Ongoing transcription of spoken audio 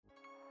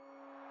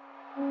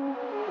What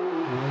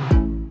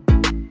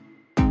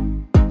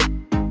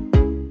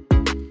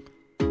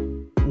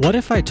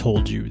if I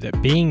told you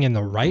that being in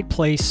the right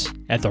place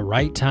at the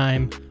right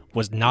time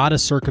was not a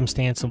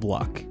circumstance of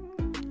luck?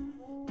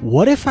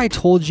 What if I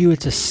told you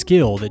it's a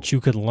skill that you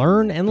could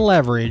learn and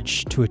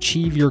leverage to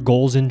achieve your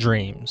goals and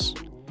dreams?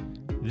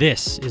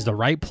 This is the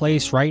Right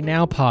Place Right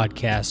Now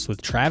podcast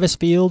with Travis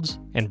Fields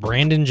and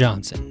Brandon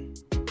Johnson.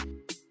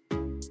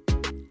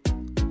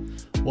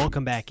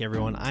 Welcome back,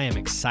 everyone. I am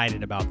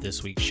excited about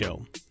this week's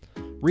show.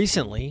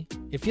 Recently,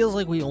 it feels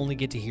like we only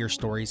get to hear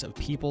stories of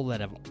people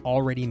that have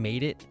already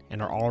made it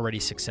and are already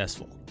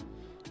successful.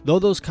 Though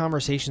those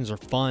conversations are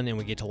fun and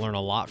we get to learn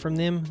a lot from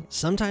them,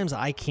 sometimes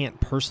I can't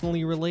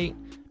personally relate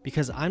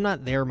because I'm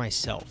not there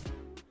myself.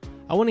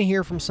 I want to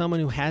hear from someone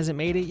who hasn't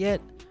made it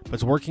yet,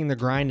 but's working the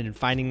grind and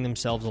finding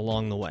themselves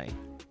along the way.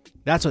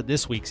 That's what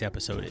this week's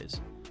episode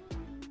is.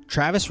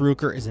 Travis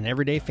Ruker is an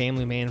everyday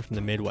family man from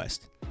the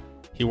Midwest.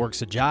 He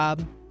works a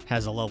job,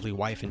 has a lovely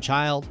wife and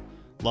child,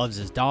 loves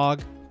his dog,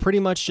 pretty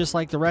much just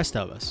like the rest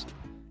of us.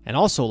 And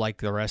also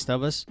like the rest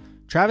of us,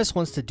 Travis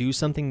wants to do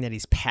something that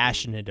he's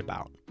passionate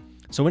about.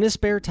 So in his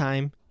spare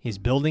time, he's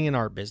building an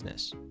art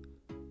business.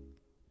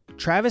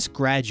 Travis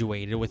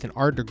graduated with an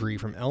art degree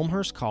from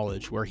Elmhurst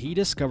College, where he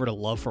discovered a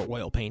love for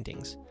oil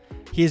paintings.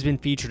 He has been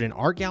featured in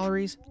art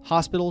galleries,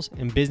 hospitals,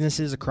 and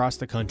businesses across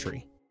the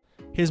country.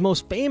 His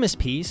most famous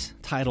piece,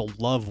 titled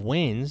Love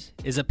Wins,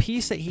 is a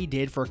piece that he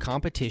did for a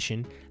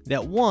competition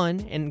that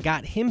won and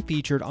got him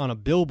featured on a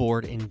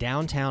billboard in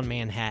downtown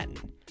Manhattan.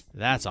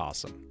 That's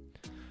awesome.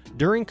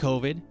 During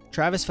COVID,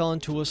 Travis fell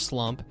into a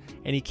slump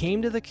and he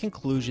came to the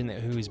conclusion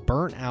that he was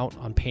burnt out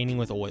on painting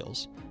with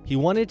oils. He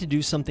wanted to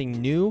do something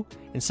new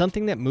and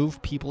something that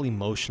moved people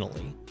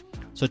emotionally.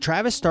 So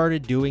Travis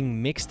started doing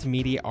mixed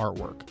media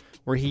artwork,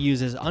 where he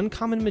uses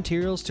uncommon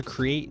materials to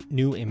create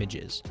new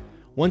images.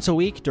 Once a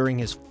week during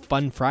his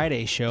Fun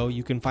Friday show,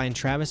 you can find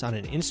Travis on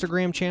an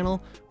Instagram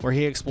channel where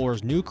he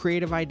explores new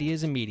creative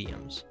ideas and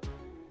mediums.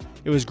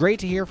 It was great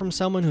to hear from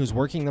someone who's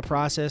working the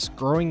process,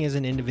 growing as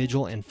an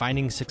individual, and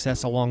finding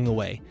success along the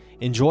way.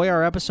 Enjoy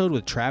our episode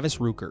with Travis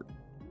Ruker.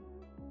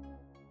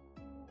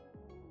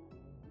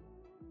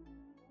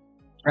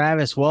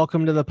 Travis,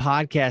 welcome to the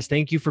podcast.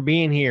 Thank you for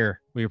being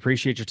here. We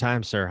appreciate your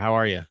time, sir. How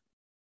are you?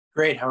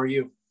 Great. How are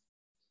you?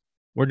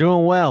 We're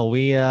doing well.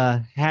 We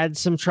had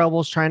some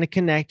troubles trying to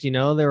connect.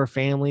 There were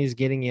families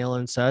getting ill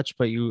and such,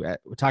 but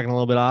we're talking a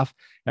little bit off.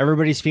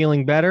 Everybody's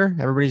feeling better.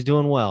 Everybody's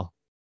doing well.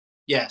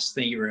 Yes.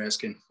 Thank you for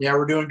asking. Yeah,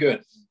 we're doing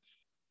good.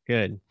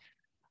 Good.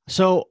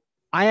 So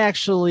I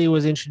actually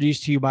was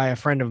introduced to you by a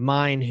friend of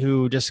mine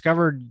who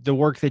discovered the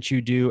work that you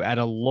do at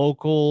a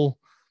local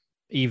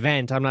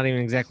event. I'm not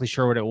even exactly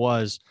sure what it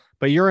was,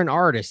 but you're an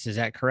artist. Is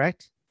that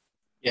correct?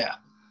 Yeah.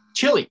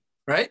 Chili,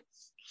 right?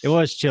 It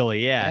was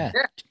Chili. Yeah.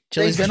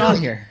 Chili's been on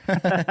here.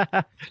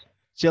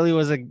 Chili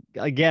was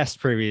a guest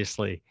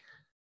previously.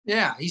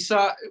 Yeah.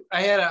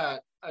 I had a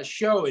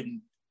show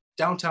in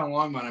downtown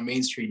Longmont on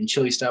Main Street, and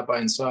Chili stopped by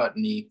and saw it,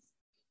 and he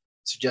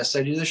suggested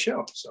I do the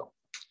show.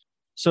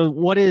 So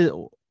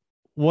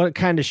what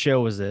kind of show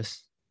was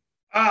this?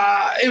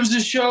 It was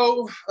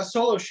a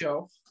solo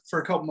show for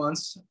a couple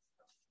months,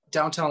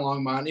 downtown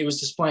Longmont. It was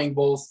displaying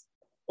both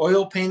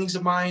oil paintings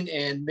of mine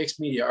and mixed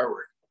media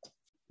artwork.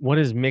 What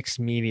is mixed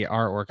media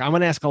artwork? I'm going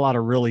to ask a lot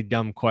of really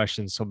dumb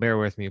questions, so bear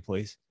with me,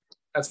 please.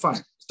 That's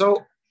fine.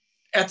 So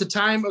at the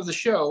time of the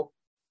show,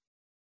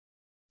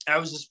 I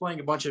was displaying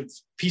a bunch of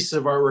pieces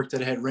of artwork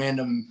that had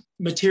random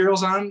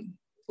materials on.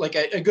 Like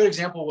a good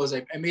example was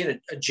I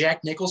made a Jack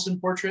Nicholson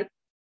portrait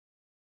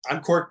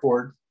on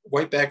corkboard,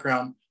 white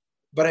background,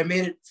 but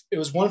it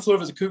was One Flew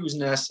Over the Cuckoo's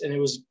Nest, and it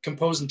was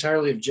composed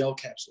entirely of gel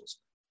capsules.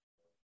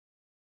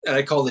 And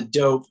I called it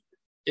Dope.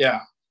 Yeah,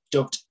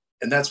 doped.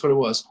 And that's what it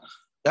was.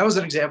 That was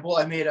an example.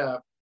 I made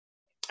a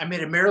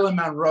Marilyn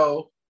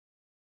Monroe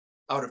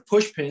out of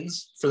push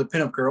pins for the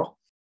pinup girl.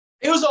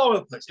 It was all over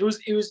the place.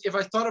 It was if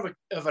I thought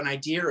of an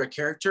idea or a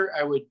character,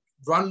 I would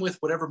run with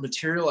whatever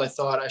material I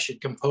thought I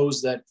should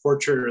compose that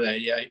portrait or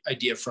that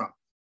idea from.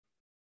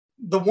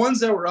 The ones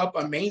that were up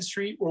on Main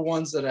Street were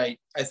ones that I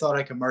thought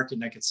I could market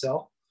and I could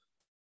sell.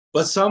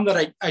 But some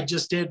that I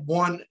just did,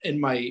 one in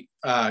my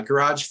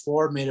garage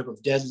floor made up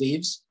of dead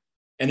leaves,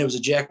 and it was a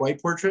Jack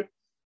White portrait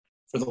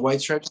for the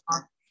White Stripes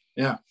song.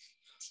 Yeah,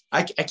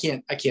 I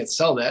can't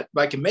sell that,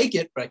 but I can make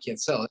it, but I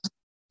can't sell it.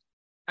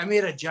 I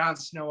made a Jon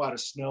Snow out of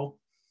snow.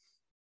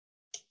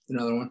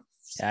 Another one.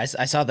 Yeah,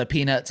 I saw the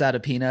peanuts out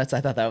of peanuts. I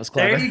thought that was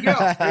clever. There you go.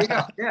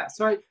 Yeah.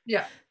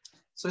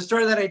 So I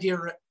started that idea.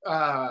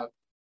 I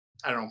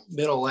don't know,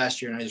 middle of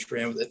last year, and I just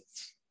ran with it.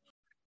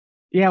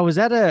 Yeah, was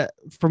that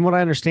from what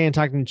I understand,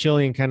 talking to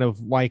Chili and kind of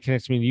why he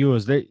connects me to you,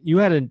 is that you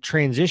had a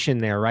transition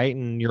there, right,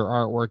 in your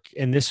artwork,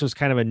 and this was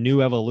kind of a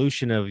new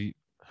evolution of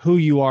who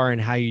you are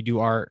and how you do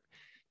art.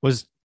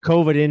 Was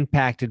COVID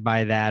impacted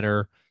by that,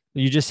 or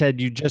you just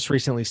said you just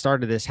recently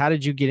started this? How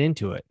did you get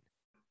into it?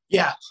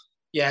 Yeah,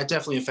 it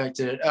definitely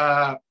affected it.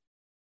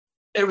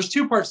 There was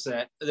two parts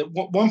to that.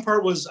 One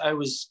part was I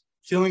was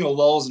feeling a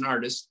lull as an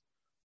artist.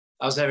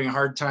 I was having a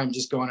hard time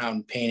just going out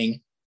and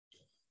painting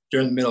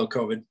during the middle of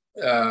COVID.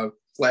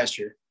 last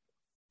year.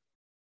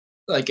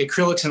 Like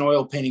acrylics and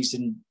oil paintings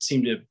didn't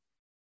seem to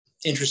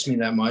interest me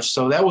that much.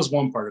 So that was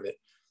one part of it.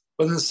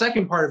 But then the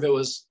second part of it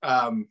was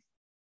I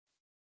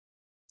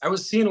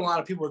was seeing a lot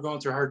of people were going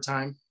through a hard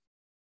time,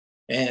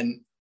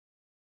 and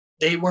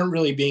they weren't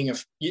really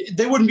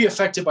they wouldn't be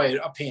affected by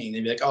a painting.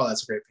 They'd be like, oh,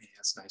 that's a great painting.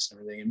 That's nice and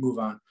everything, and move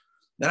on.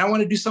 Then I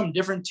want to do something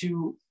different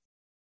to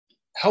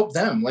help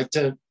them, like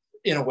to,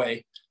 in a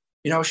way,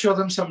 show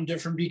them something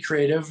different, be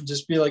creative, and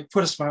just be like,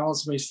 put a smile on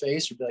somebody's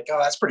face, or be like, oh,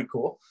 that's pretty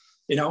cool,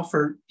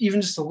 for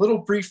even just a little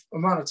brief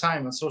amount of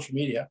time on social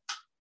media.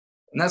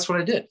 And that's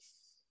what I did.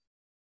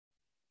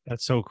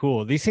 That's so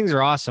cool. These things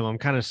are awesome. I'm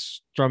kind of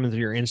strumming through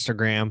your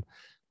Instagram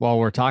while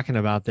we're talking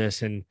about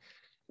this, and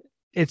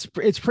it's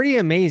pretty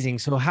amazing.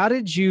 So how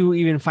did you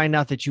even find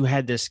out that you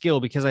had this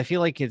skill? Because I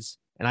feel like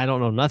and I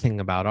don't know nothing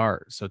about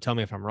art, so tell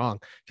me if I'm wrong.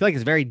 I feel like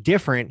it's very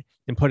different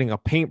than putting a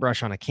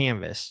paintbrush on a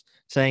canvas,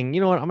 saying,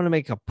 you know what, I'm going to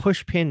make a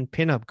push pin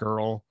pinup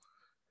girl,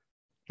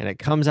 and it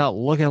comes out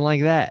looking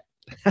like that.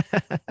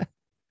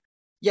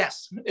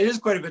 Yes, it is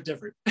quite a bit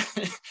different.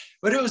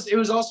 But it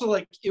was also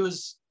like, it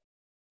was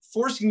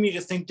forcing me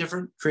to think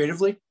different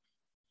creatively.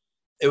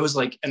 It was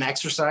like an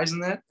exercise in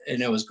that,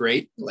 and it was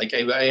great. Like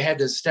I had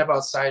to step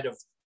outside of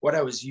what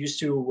I was used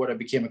to, what I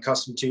became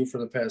accustomed to for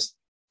the past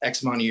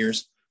X amount of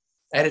years.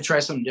 I had to try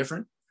something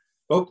different.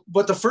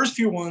 But the first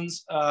few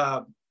ones,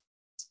 I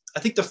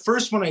think the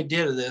first one I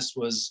did of this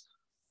was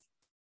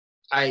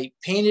I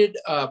painted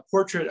a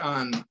portrait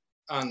on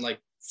like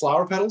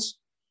flower petals.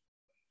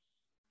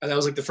 And that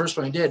was like the first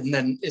one I did. And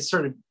then it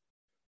started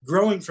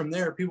growing from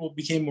there. People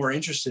became more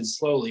interested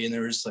slowly. And they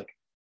were just like,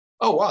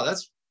 oh, wow,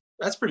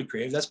 that's pretty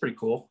creative. That's pretty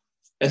cool.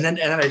 And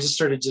then I just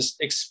started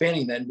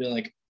expanding that and being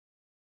like,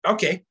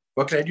 okay,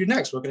 what can I do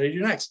next? What can I do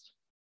next?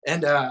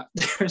 And I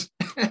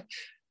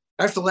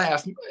have to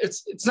laugh.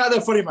 It's not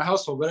that funny in my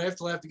household, but I have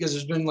to laugh because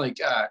there's been like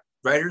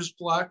writer's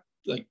block,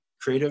 like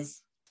creative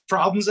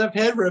problems I've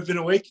had where I've been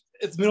awake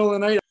at the middle of the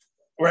night,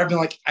 where I've been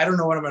like, I don't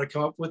know what I'm going to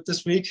come up with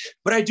this week,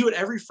 but I do it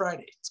every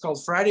Friday. It's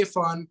called Friday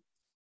Fun.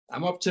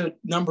 I'm up to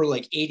number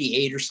like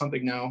 88 or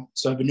something now.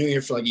 So I've been doing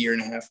it for like a year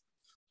and a half.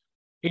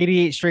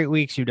 88 straight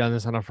weeks you've done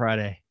this on a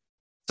Friday.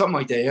 Something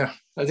like that, yeah.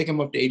 I think I'm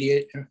up to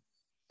 88. Yeah.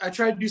 I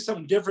tried to do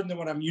something different than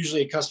what I'm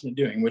usually accustomed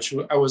to doing, which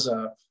I was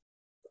a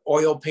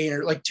oil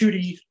painter, like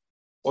 2D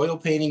oil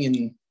painting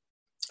and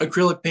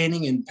acrylic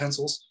painting and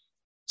pencils.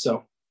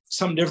 So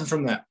something different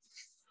from that.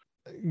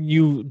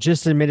 You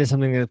just admitted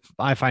something that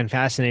I find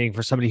fascinating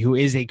for somebody who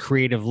is a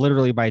creative,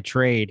 literally by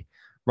trade.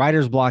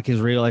 Writer's block is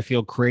real. I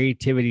feel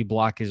creativity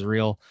block is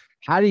real.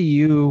 How do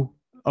you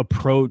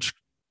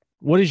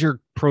what is your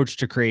approach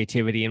to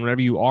creativity? And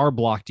whenever you are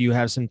blocked, do you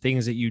have some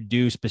things that you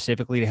do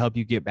specifically to help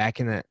you get back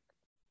in that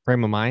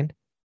frame of mind?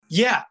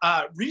 Yeah.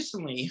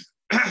 Recently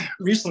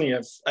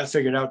I've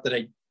figured out that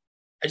I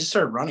just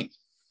started running.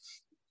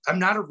 I'm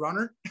not a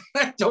runner.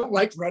 I don't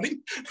like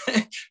running,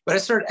 but I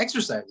started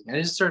exercising. I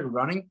just started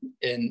running,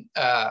 and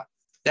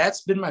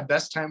that's been my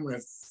best time when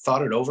I've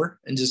thought it over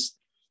and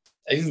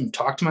I even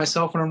talk to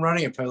myself when I'm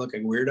running. I probably look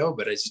like a weirdo,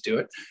 but I just do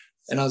it.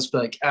 And I'll just be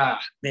like,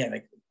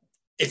 man,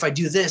 if I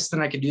do this,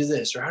 then I can do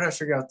this. Or how do I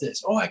figure out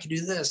this? Oh, I can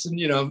do this. And,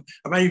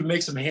 I might even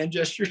make some hand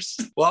gestures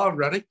while I'm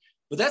running,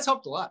 but that's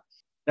helped a lot.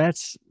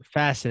 That's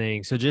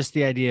fascinating. So just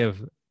the idea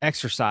of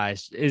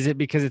exercise, is it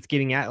because it's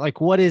getting at,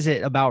 like, what is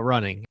it about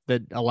running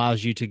that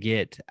allows you to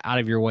get out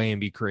of your way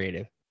and be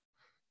creative?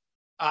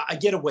 I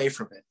get away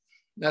from it.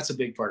 That's a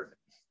big part of it.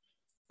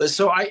 But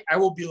so I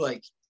will be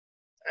like,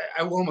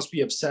 I will almost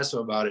be obsessive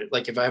about it.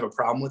 Like if I have a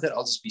problem with it,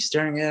 I'll just be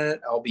staring at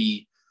it. I'll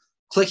be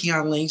clicking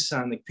on links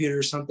on the computer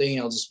or something.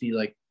 I'll just be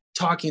like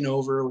talking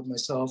over with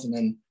myself. And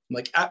then I'm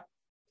like, I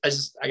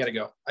gotta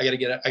go. I gotta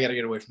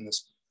get away from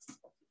this.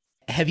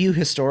 Have you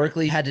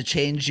historically had to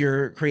change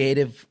your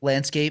creative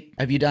landscape?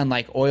 Have you done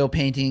like oil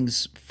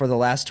paintings for the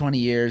last 20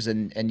 years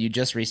and you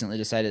just recently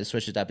decided to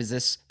switch it up? Is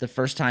this the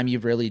first time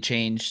you've really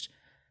changed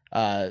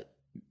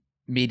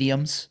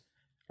mediums,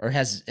 or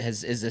is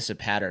this a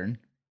pattern?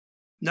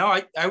 No,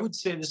 I would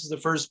say this is the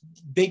first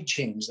big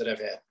change that I've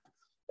had.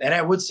 And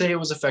I would say it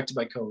was affected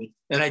by COVID,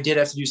 and I did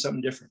have to do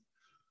something different.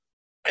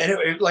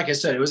 And like I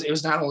said, it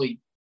was not only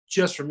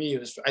just for me.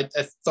 I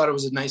thought it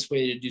was a nice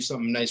way to do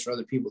something nice for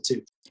other people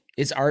too.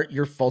 Is art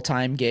your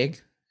full-time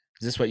gig?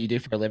 Is this what you do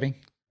for a living?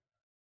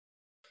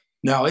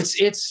 No,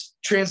 it's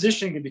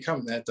transitioning to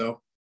become that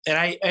though. And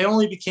I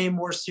only became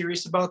more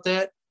serious about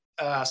that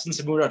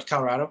since I moved out to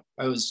Colorado.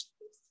 I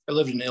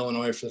lived in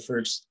Illinois for the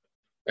first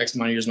X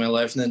amount of years of my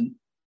life. And then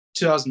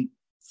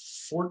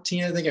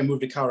 2014, I think I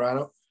moved to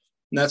Colorado.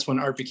 And that's when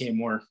art became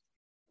more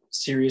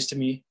serious to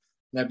me.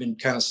 And I've been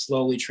kind of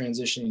slowly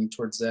transitioning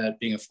towards that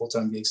being a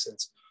full-time gig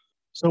since.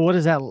 So what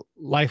does that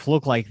life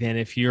look like then?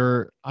 If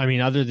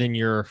other than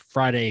your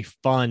Friday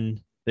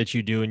fun that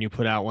you do and you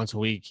put out once a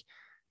week,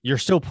 you're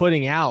still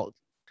putting out,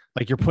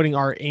 like you're putting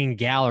art in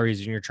galleries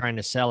and you're trying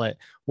to sell it.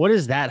 What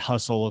does that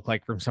hustle look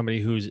like from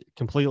somebody who's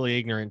completely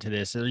ignorant to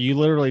this? Are you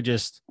literally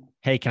just,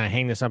 hey, can I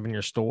hang this up in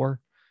your store?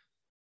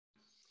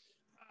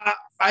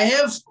 I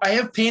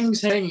have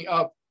paintings hanging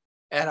up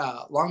at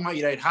Longmont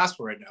United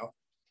Hospital right now.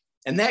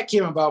 And that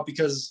came about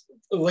because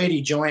the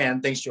lady,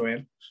 Joanne, thanks,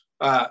 Joanne,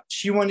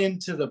 she went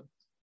into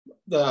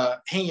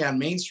the hanging on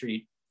Main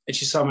Street, and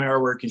she saw my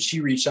artwork, and she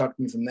reached out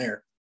to me from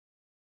there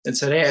and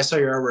said, hey, I saw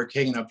your artwork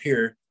hanging up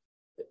here.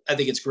 I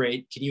think it's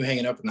great. Can you hang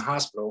it up in the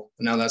hospital?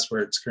 And now that's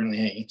where it's currently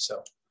hanging.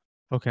 So,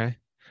 okay.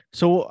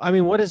 So, I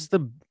mean, what is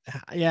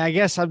I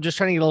guess I'm just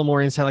trying to get a little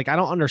more insight. Like, I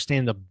don't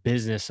understand the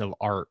business of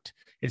art.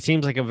 It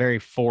seems like a very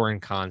foreign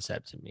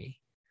concept to me.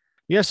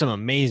 You have some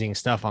amazing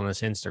stuff on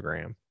this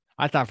Instagram.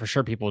 I thought for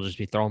sure people would just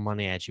be throwing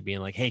money at you being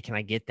like, hey, can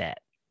I get that?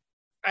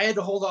 I had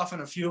to hold off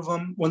on a few of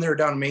them when they were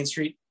down on Main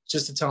Street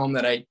just to tell them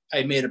that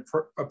I made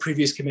a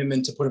previous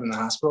commitment to put them in the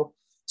hospital.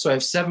 So I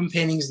have 7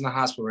 paintings in the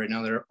hospital right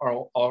now that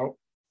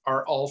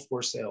are all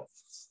for sale.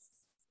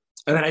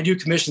 And then I do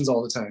commissions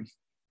all the time.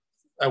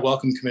 I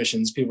welcome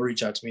commissions. People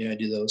reach out to me and I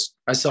do those.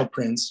 I sell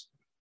prints.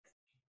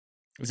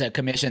 Is that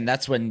commission?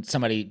 That's when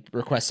somebody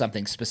requests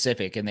something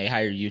specific and they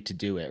hire you to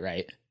do it,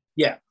 right?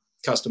 Yeah,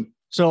 custom.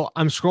 So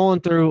I'm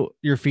scrolling through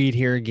your feed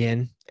here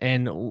again,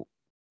 and a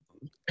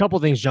couple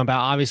things jump out.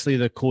 Obviously,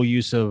 the cool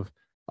use of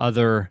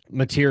other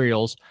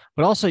materials,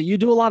 but also you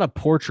do a lot of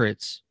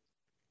portraits.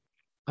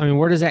 I mean,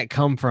 where does that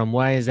come from?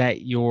 Why is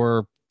that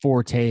your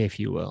forte, if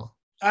you will?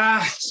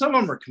 Some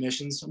of them are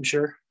commissions, I'm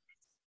sure.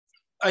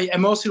 I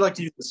mostly like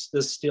to do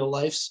the still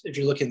lifes. If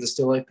you're looking at the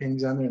still life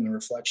paintings on there and the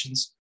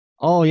reflections.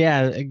 Oh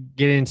yeah,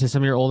 get into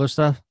some of your older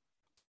stuff.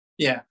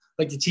 Yeah,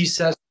 like the tea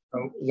sets,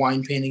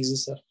 wine paintings and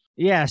stuff.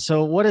 Yeah.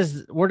 So where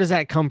does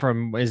that come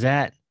from? Is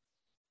that,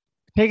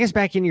 take us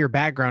back into your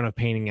background of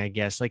painting, I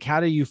guess. Like, how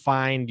do you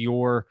find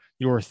your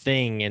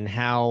thing, and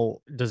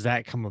how does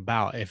that come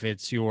about? If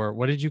it's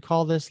what did you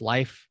call this?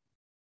 Life?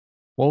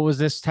 What was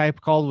this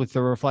type called with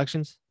the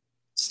reflections?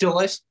 Still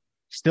lifes.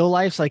 Still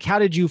lifes. Like, how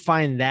did you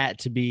find that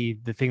to be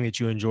the thing that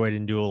you enjoyed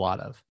and do a lot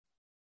of?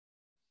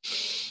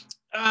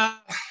 I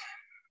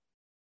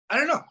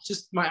don't know.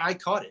 Just my eye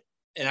caught it,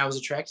 and I was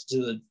attracted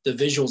to the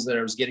visuals that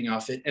I was getting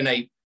off it. And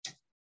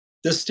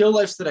the still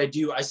lifes that I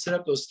do, I set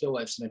up those still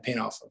lifes and I paint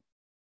off them.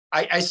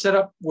 I set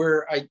up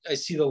where I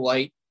see the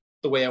light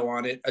the way I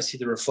want it. I see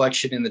the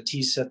reflection in the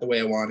tea set the way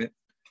I want it,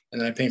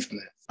 and then I paint from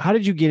that. How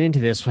did you get into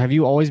this? Have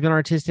you always been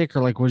artistic,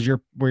 or like were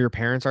your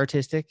parents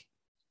artistic?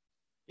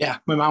 Yeah,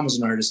 my mom was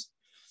an artist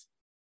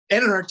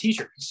and an art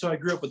teacher, so I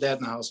grew up with that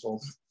in the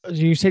household.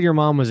 You said your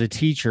mom was a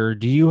teacher.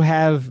 Do you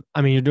have,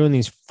 I mean, you're doing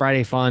these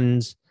Friday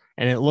Funs,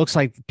 and it looks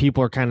like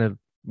people are kind of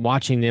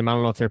watching them. I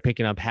don't know if they're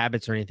picking up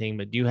habits or anything,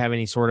 but do you have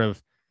any sort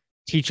of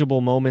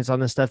teachable moments on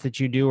the stuff that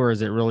you do, or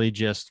is it really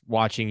just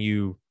watching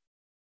you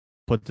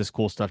put this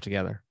cool stuff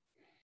together?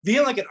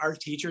 Being like an art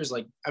teacher is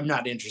like, I'm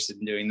not interested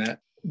in doing that.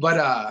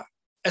 But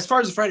as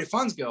far as the Friday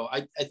Funs go,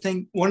 I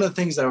think one of the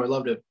things that I would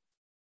love to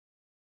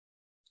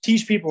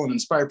teach people and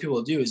inspire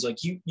people to do is like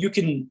you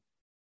can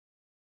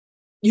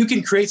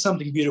create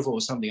something beautiful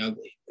with something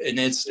ugly. And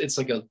it's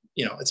like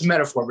it's a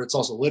metaphor, but it's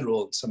also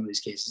literal in some of these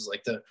cases,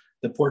 like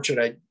the portrait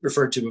I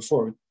referred to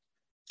before with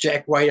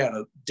Jack White out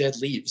of dead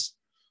leaves.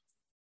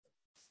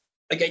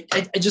 Like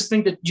I just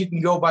think that you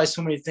can go by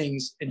so many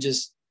things and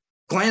just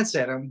glance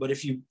at them, but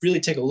if you really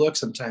take a look,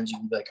 sometimes you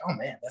can be like, oh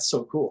man, that's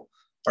so cool.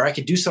 Or I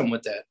could do something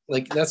with that.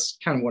 Like that's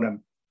kind of what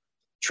I'm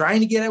trying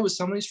to get at with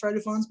some of these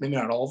Friday Funs. Maybe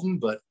not all of them,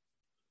 but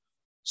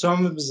some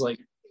of them is like,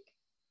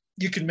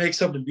 you can make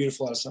something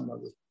beautiful out of something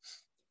ugly.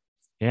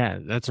 Yeah,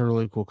 that's a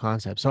really cool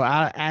concept. So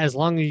as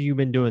long as you've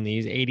been doing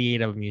these,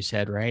 88 of them, you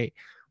said, right?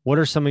 What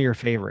are some of your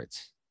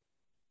favorites?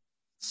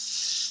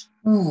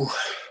 Ooh,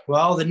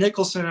 well, the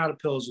Nicholson out of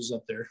Pills was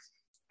up there.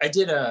 I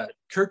did a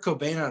Kurt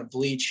Cobain out of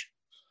bleach.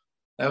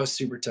 That was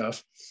super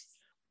tough.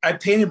 I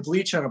painted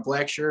bleach on a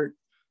black shirt.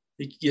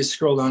 You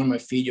scroll down on my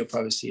feed, you'll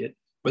probably see it.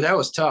 But that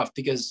was tough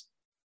because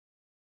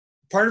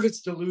part of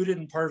it's diluted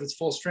and part of it's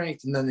full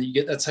strength. And then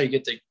that's how you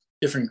get the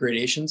different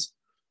gradations.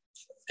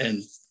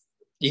 And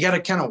you got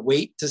to kind of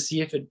wait to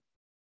see if it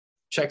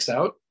checks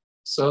out.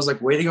 So I was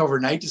like waiting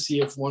overnight to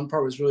see if one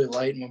part was really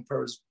light and one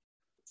part was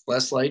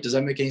less light. Does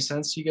that make any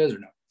sense to you guys or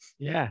no?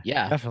 Yeah,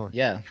 definitely.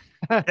 Yeah.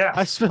 Yeah.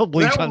 I spilled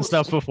bleach on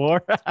stuff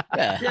before.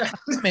 Yeah.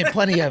 I made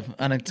plenty of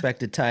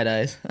unexpected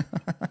tie-dyes.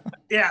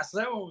 Yeah. So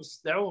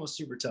that one was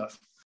super tough.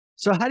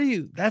 So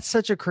that's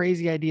such a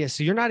crazy idea.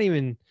 So you're not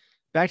even,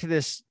 back to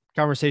this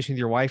conversation with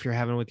your wife you're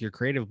having with your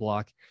creative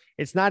block.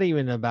 It's not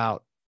even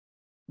about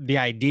the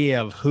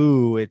idea of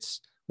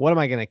it's what am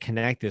I going to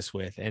connect this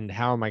with and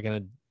how am I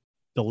going to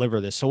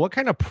deliver this? So what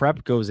kind of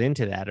prep goes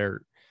into that?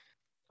 Or,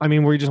 I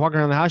mean, were you just walking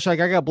around the house? You're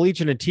like, I got bleach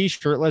in a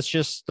t-shirt. Let's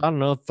just, I don't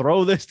know,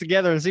 throw this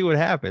together and see what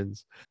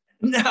happens.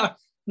 No,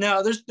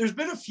 there's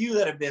been a few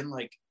that have been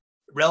like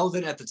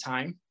relevant at the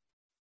time.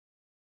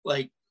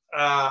 Like,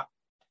 I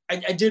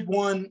did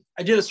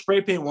a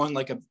spray paint one,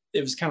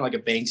 it was kind of like a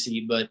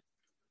Banksy, but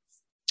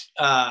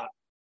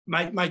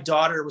my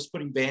daughter was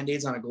putting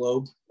Band-Aids on a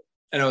globe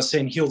and I was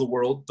saying heal the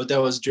world, but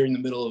that was during the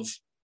middle of,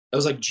 that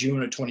was like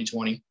June of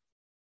 2020.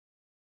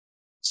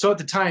 So at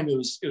the time it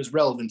was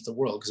relevant to the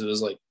world because it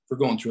was like, we're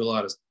going through a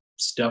lot of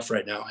stuff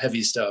right now,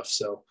 heavy stuff.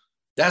 So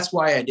that's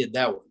why I did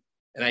that one.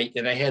 And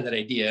I had that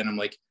idea and I'm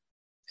like,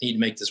 need to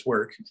make this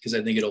work because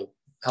I think it'll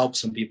help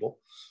some people,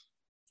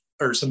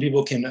 or some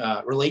people can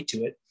relate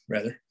to it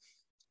rather.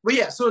 But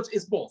yeah, so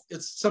it's both.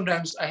 It's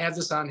sometimes I have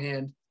this on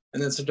hand,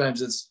 and then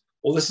sometimes it's,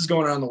 well, this is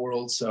going on in the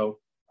world, so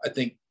I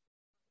think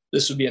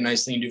this would be a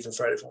nice thing to do for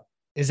Friday Fun.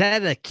 Is that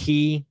the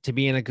key to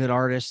being a good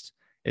artist?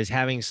 Is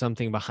having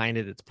something behind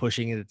it that's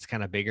pushing it, that's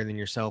kind of bigger than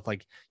yourself?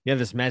 Like you have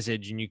this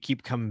message and you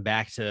keep coming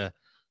back to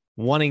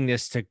wanting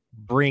this to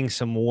bring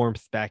some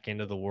warmth back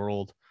into the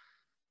world.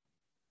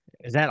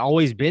 Has that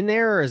always been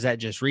there, or is that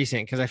just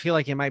recent? Because I feel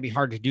like it might be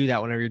hard to do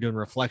that whenever you're doing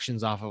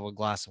reflections off of a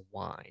glass of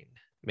wine,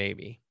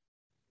 maybe.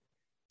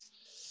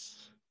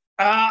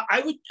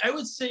 I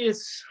would say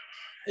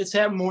it's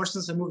happened more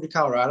since I moved to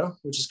Colorado,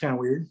 which is kind of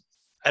weird.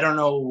 I don't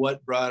know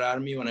what brought it out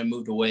of me when I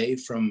moved away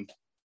from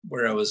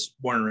where I was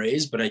born and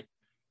raised, but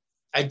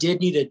I did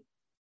need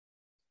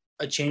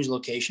a change of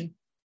location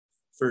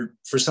for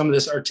some of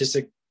this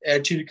artistic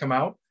attitude to come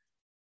out.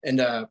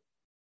 And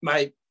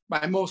my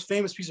most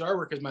famous piece of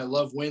artwork is my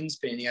Love Wins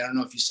painting. I don't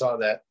know if you saw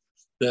that,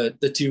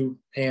 the two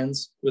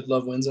hands with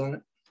Love Wins on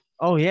it.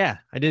 Oh yeah,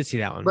 I did see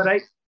that one. But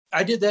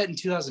I did that in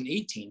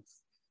 2018.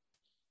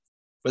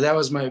 But that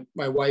was my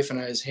wife and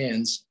I's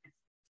hands.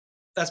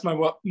 That's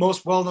my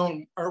most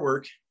well-known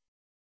artwork.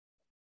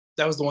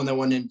 That was the one that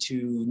went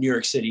into New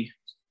York City.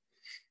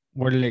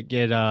 Where did it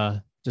get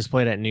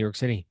displayed at in New York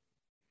City?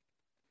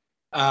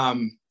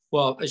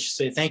 Well, I should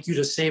say thank you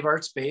to Save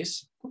Art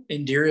Space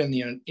in Deere and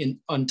the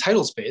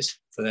Untitled Space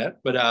for that.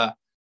 But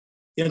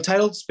the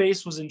Untitled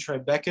Space was in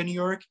Tribeca, New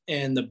York,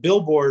 and the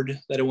billboard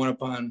that it went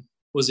up on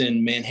was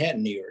in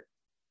Manhattan, New York.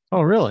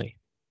 Oh, really?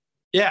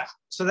 Yeah.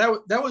 So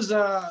that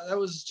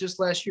was just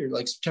last year,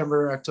 like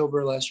September,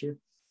 October last year.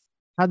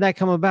 How'd that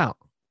come about?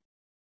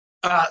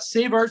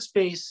 Save Art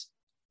Space,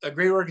 a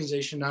great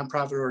organization,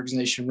 nonprofit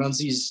organization, runs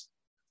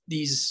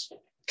these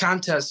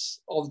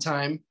contests all the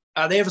time.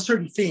 They have a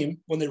certain theme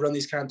when they run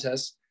these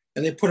contests,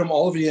 and they put them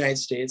all over the United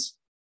States.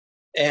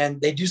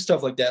 And they do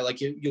stuff like that.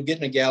 Like you'll get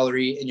in a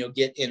gallery and you'll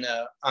get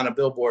on a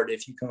billboard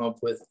if you come up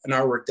with an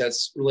artwork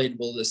that's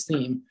relatable to this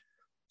theme.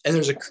 And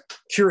there's a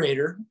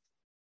curator,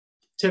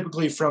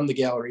 typically from the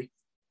gallery,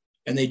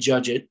 and they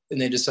judge it and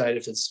they decide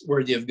if it's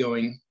worthy of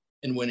going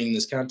and winning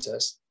this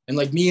contest. And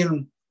like me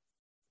and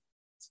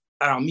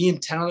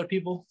 10 other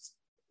people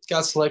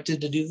got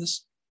selected to do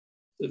this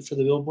for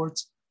the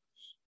billboards.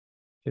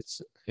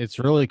 It's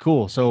really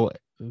cool. So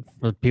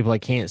for people that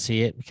can't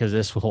see it, because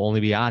this will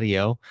only be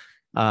audio,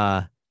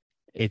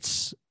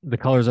 it's the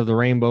colors of the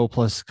rainbow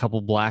plus a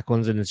couple black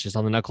ones, and it's just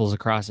on the knuckles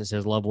across. It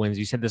says Love Wins.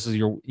 You said this is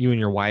you and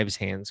your wife's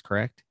hands,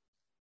 correct?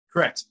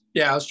 Correct.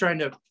 Yeah, I was trying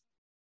to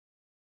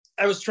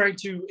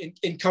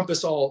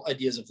encompass all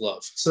ideas of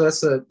love. So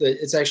that's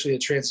it's actually a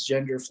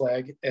transgender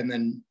flag, and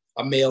then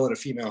a male and a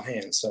female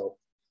hand. So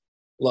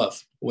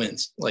love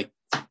wins, like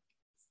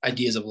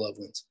ideas of love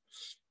wins.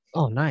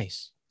 Oh,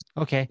 nice.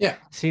 Okay. Yeah.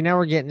 See, now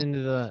we're getting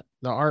into the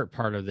art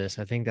part of this.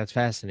 I think that's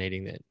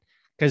fascinating, that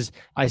because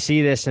I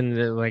see this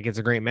and like it's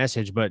a great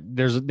message, but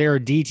there are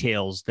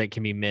details that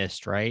can be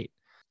missed, right?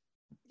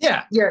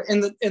 Yeah, yeah,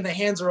 and the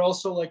hands are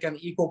also like on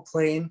equal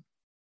plane,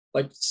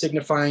 like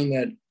signifying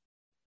that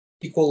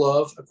equal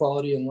love,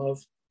 equality, and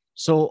love.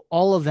 So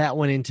all of that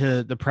went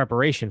into the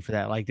preparation for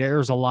that. Like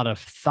there's a lot of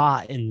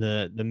thought in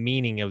the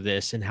meaning of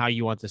this and how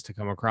you want this to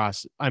come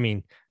across. I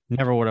mean,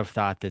 never would have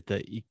thought that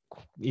the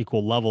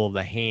equal level of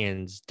the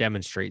hands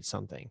demonstrates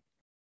something.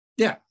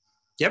 Yeah.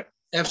 Yep.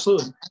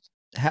 Absolutely.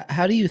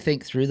 How do you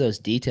think through those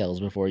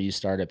details before you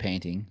start a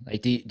painting?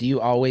 Like, do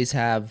you always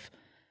have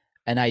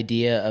an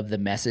idea of the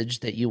message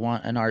that you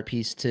want an art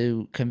piece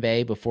to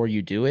convey before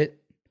you do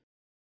it?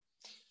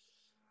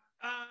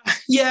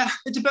 Yeah,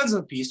 it depends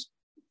on the piece,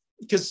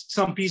 because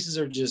some pieces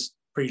are just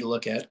pretty to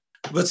look at,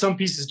 but some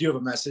pieces do have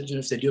a message. And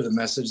if they do have a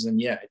message, then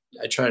yeah,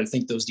 I try to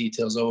think those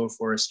details over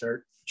before I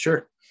start.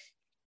 Sure.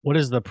 What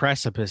is the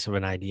precipice of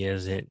an idea?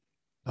 Is it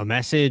a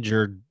message,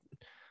 or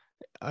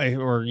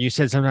you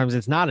said sometimes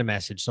it's not a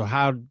message? So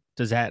how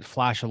does that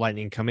flash of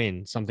lightning come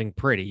in? Something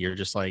pretty. You're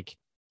just like,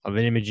 of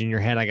an image in your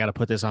head, I got to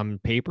put this on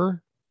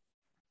paper.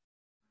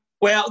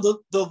 Well,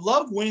 the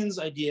Love Wins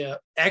idea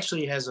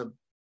actually has a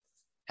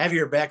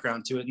heavier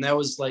background to it. And that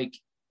was like,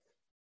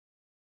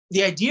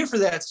 the idea for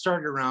that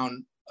started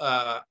around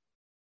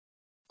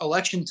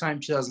election time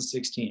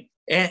 2016.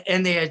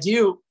 And the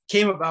idea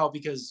came about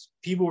because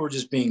people were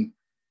just being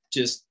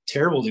just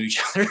terrible to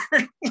each other.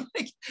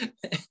 Like,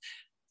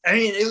 I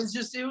mean,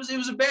 it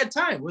was a bad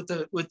time with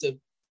the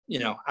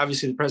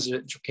obviously the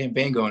presidential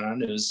campaign going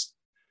on.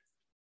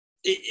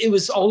 It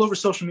was all over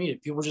social media.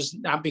 People were just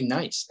not being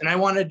nice. And I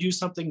want to do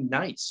something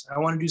nice. I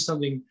want to do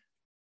something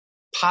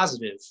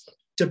positive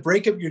to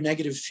break up your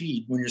negative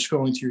feed when you're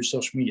scrolling through your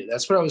social media.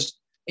 That's what I was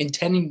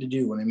intending to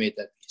do when I made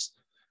that piece.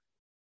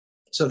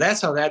 So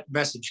that's how that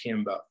message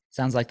came about.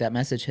 Sounds like that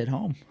message hit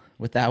home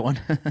with that one.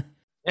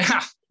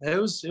 Yeah, it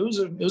was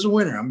a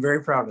winner. I'm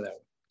very proud of that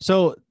one.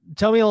 So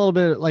tell me a little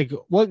bit, like,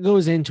 what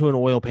goes into an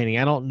oil painting?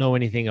 I don't know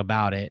anything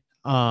about it.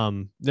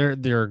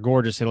 They're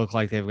gorgeous. They look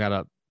like they've got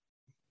a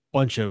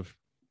bunch of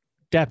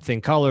depth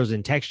and colors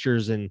and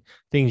textures and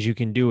things you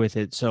can do with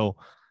it. So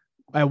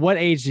At what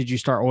age did you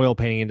start oil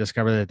painting and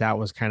discover that that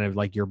was kind of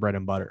like your bread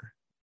and butter?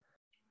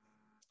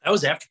 That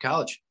was after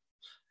college.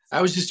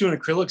 I was just doing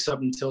acrylics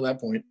up until that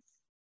point.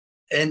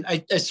 And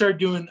I started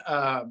doing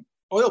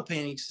oil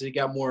painting because it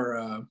got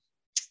more,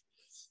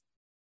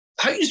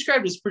 how you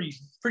described it is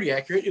pretty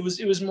accurate. It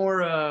was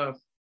more,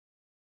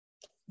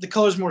 the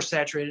colors more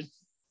saturated.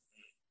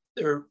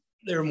 They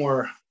were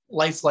more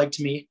lifelike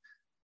to me.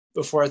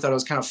 Before I thought I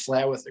was kind of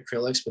flat with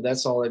acrylics, but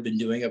that's all I've been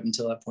doing up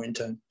until that point in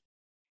time.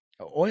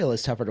 Oil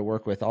is tougher to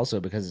work with also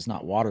because it's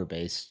not water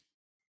based.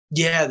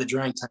 Yeah, the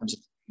drying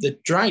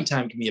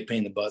time can be a pain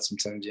in the butt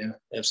sometimes. Yeah,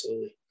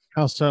 absolutely.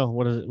 How so?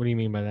 What do you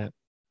mean by that?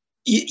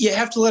 You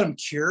have to let them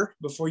cure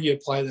before you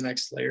apply the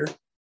next layer,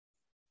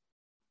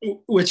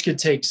 which could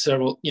take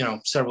several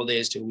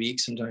days to a week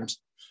sometimes.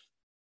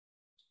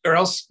 Or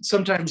else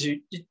sometimes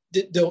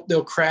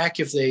they'll crack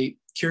if they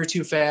cure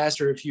too fast,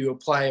 or if you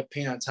apply a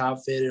paint on top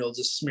of it, it'll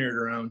just smear it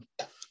around.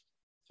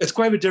 It's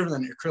quite a bit different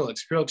than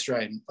acrylics. Acrylics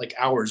dry in like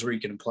hours where you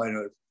can apply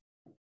another.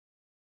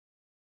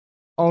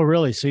 Oh,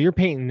 really? So you're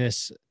painting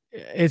this,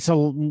 it's a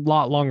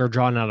lot longer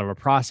drawn out of a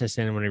process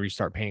than whenever you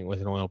start painting with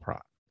an oil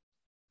product.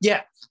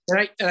 Yeah.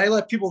 And I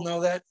let people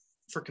know that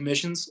for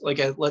commissions.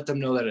 Like I let them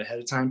know that ahead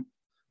of time.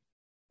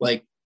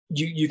 Like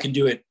you can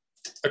do it.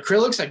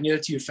 Acrylics, I can get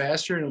it to you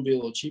faster and it'll be a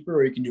little cheaper,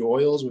 or you can do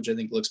oils, which I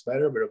think looks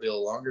better, but it'll be a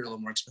little longer, a little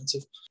more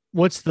expensive.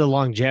 What's the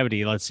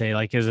longevity? Let's say,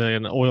 like, is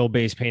an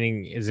oil-based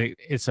painting,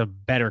 it's a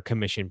better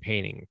commission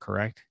painting,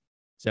 correct?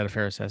 Is that a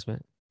fair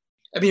assessment?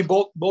 I mean,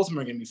 both of them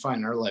are going to be fine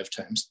in our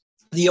lifetimes.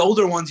 The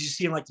older ones you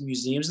see in like the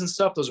museums and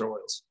stuff, those are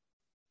oils.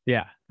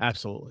 Yeah,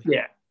 absolutely.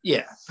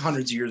 Yeah.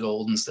 Hundreds of years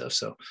old and stuff.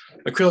 So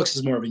acrylics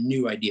is more of a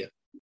new idea.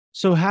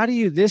 So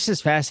this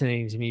is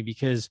fascinating to me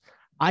because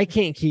I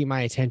can't keep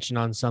my attention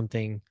on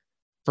something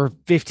for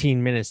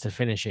 15 minutes to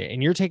finish it.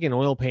 And you're taking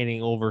oil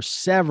painting over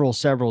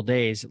several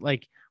days.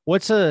 Like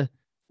what's a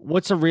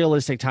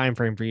realistic time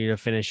frame for you to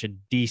finish a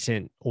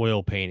decent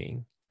oil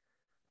painting?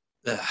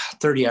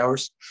 30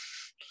 hours.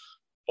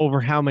 Over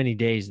how many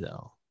days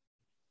though?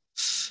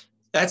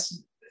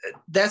 That's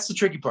the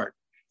tricky part.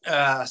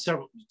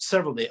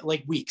 Several days,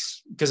 like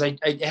weeks, because I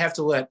have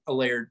to let a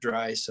layer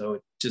dry. So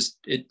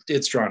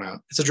it's drawn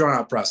out. It's a drawn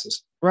out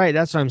process. Right.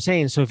 That's what I'm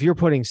saying. So if you're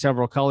putting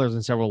several colors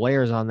and several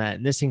layers on that,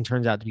 and this thing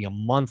turns out to be a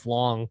month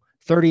long,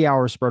 30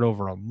 hours spread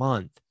over a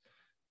month,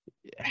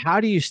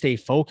 how do you stay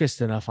focused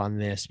enough on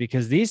this?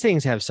 Because these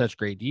things have such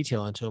great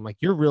detail into them. Like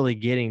you're really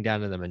getting down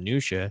to the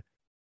minutia.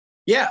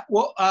 Yeah.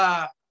 Well,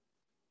 I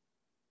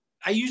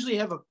usually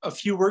have a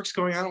few works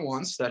going on at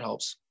once. That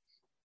helps.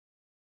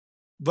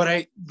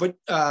 But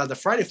the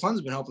Friday Fun's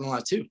been helping a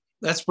lot too.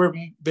 That's where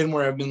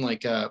I've been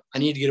like, I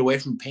need to get away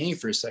from painting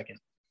for a second.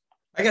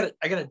 I got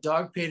a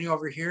dog painting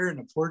over here and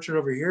a portrait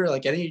over here.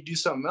 Like I need to do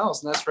something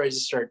else. And that's where I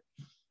just start,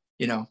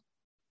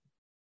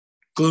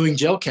 gluing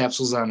gel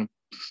capsules on a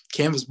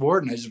canvas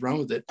board and I just run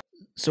with it.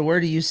 So where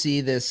do you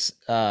see this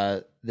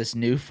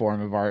new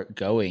form of art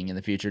going in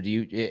the future?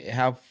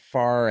 How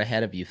far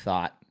ahead have you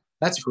thought?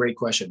 That's a great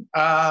question.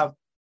 I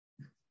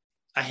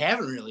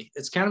haven't really.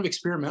 It's kind of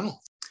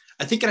experimental.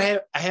 I think I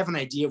have an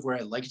idea of where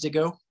I'd like it to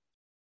go.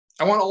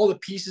 I want all the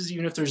pieces,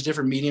 even if there's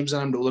different mediums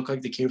on them, to look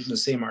like they came from the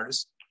same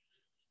artist.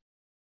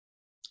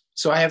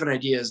 So I have an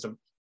idea as to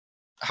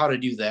how to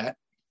do that,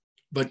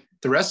 but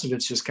the rest of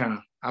it's just kind of,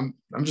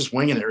 I'm just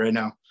winging it right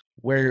now.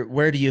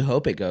 Where do you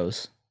hope it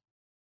goes?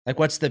 Like,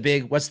 what's the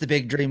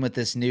big dream with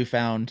this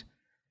newfound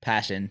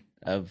passion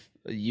of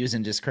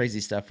using just crazy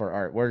stuff for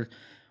art?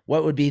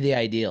 What would be the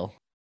ideal?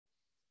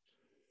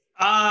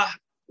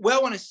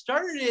 Well, when I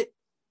started it,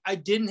 I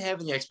didn't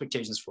have any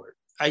expectations for it.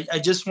 I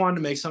just wanted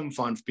to make something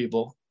fun for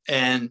people.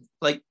 And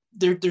like,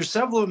 there's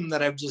several of them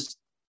that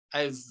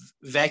I've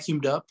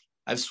vacuumed up.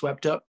 I've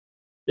swept up.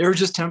 They were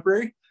just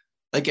temporary.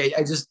 Like I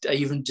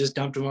even just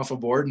dumped them off a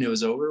board and it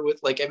was over with.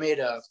 Like I made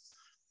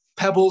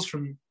pebbles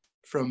from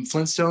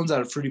Flintstones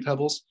out of Fruity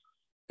Pebbles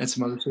and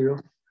some other cereal.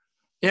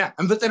 Yeah.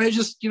 But then I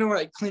just,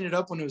 I cleaned it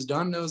up when it was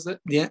done. That was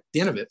the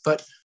end of it.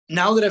 But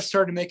now that I've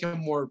started making them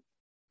more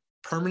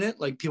permanent,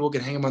 like people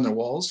can hang them on their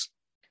walls,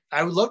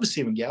 I would love to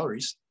see them in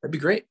galleries. That'd be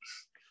great.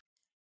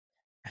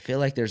 I feel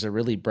like there's a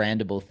really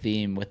brandable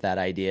theme with that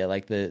idea,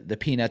 like the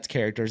Peanuts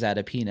characters out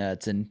of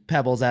Peanuts and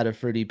Pebbles out of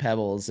Fruity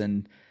Pebbles,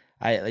 and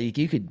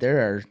there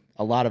are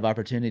a lot of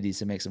opportunities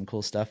to make some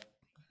cool stuff.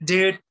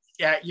 Dude,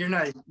 you're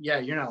not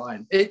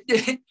lying.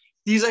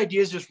 These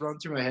ideas just run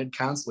through my head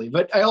constantly.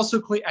 But I had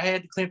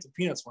to clean up the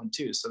Peanuts one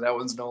too, so that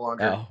one's no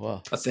longer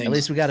a thing. At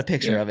least we got a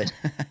picture of it.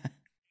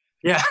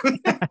 Yeah.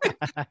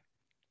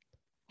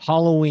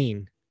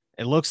 Halloween.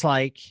 It looks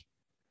like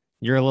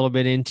you're a little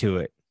bit into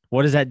it.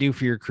 What does that do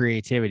for your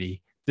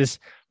creativity?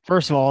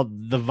 First of all,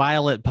 the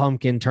violet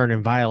pumpkin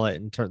turning violet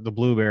and the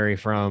blueberry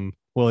from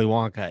Willy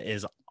Wonka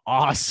is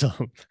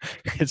awesome.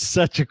 It's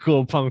such a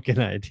cool pumpkin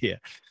idea.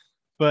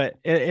 But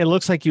it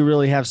looks like you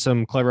really have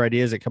some clever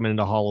ideas that come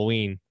into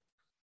Halloween.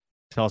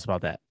 Tell us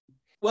about that.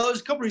 Well,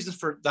 there's a couple reasons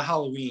for the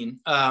Halloween.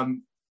 I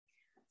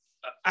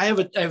have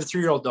a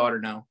 3-year-old daughter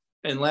now,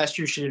 and last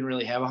year she didn't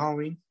really have a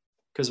Halloween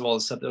because of all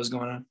the stuff that was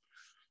going on.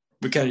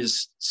 We kind of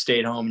just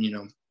stayed home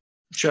and,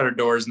 shut her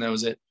doors, and that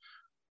was it.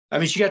 I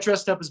mean, she got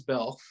dressed up as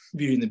Belle,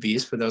 Beauty and the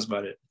Beast, but that was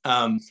about it.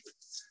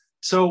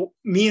 So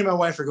me and my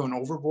wife are going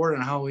overboard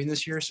on Halloween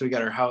this year. So we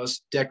got our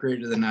house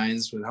decorated to the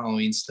nines with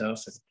Halloween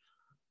stuff.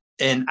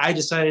 And I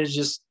decided to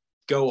just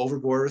go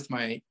overboard with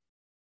my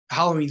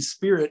Halloween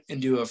spirit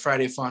and do a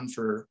Friday fun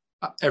for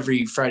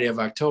every Friday of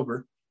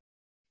October,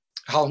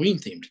 Halloween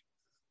themed.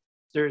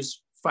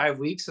 There's 5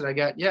 weeks that I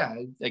got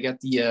I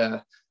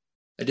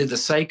did the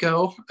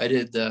Psycho. I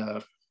did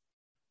the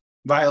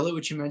Violet,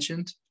 which you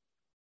mentioned.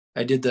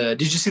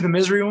 Did you see the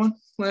Misery one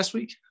last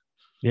week?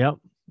 Yep.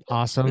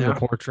 Awesome. Yeah. The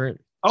portrait.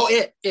 Oh,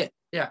 it.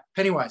 Yeah.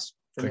 Pennywise.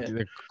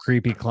 The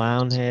creepy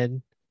clown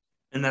head.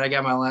 And then I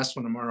got my last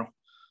one tomorrow.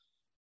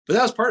 But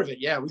that was part of it.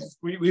 Yeah.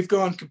 We've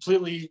gone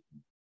completely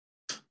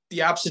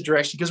the opposite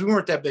direction because we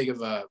weren't that big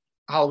of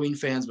Halloween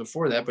fans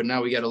before that, but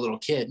now we got a little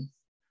kid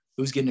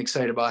who's getting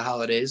excited about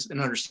holidays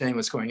and understanding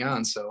what's going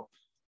on. So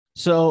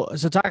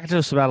talking to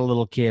us about a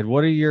little kid,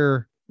 what are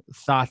your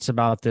thoughts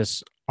about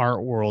this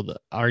art world?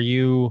 Are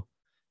you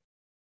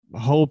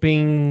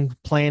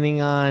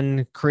planning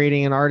on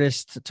creating an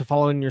artist to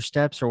follow in your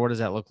steps, or what does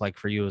that look like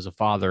for you as a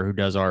father who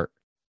does art?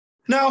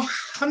 No,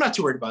 I'm not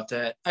too worried about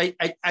that.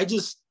 I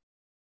just,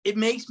 it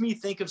makes me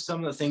think of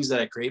some of the things that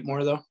I create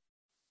more though.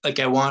 Like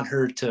I want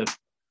her to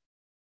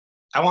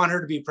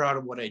be proud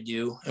of what I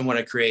do and what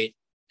I create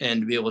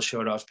and to be able to show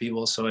it off to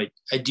people. So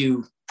I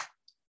do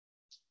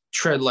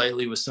tread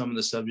lightly with some of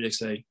the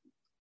subjects I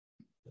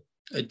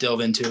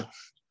delve into.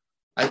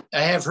 I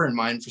have her in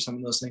mind for some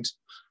of those things.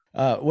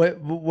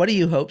 What do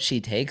you hope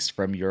she takes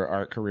from your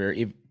art career?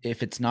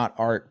 If it's not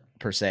art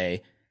per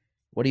se,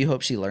 what do you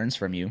hope she learns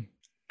from you?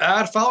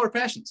 To follow her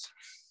passions,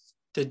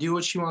 to do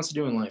what she wants to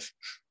do in life.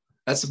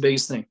 That's the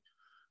biggest thing.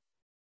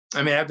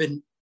 I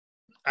mean,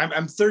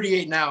 I'm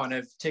 38 now, and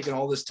I've taken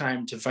all this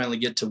time to finally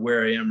get to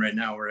where I am right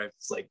now, where I'm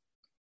like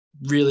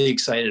really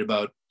excited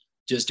about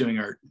just doing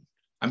art.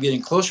 I'm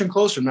getting closer and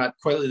closer. I'm not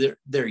quite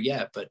there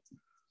yet, but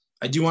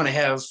I do want to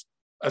have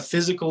a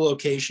physical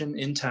location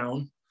in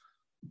town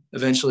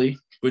eventually,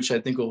 which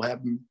I think will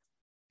happen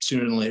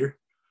sooner than later.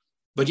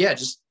 But yeah,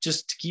 just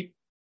to keep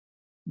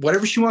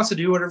whatever she wants to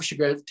do, whatever she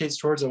gravitates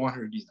towards, I want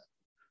her to do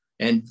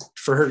that. And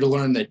for her to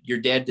learn that your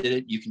dad did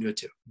it, you can do it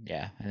too.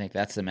 Yeah, I think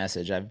that's the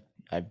message.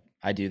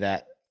 I do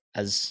that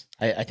as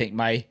I think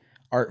my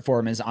art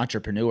form is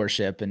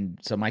entrepreneurship. And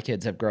so my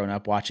kids have grown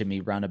up watching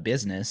me run a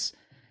business,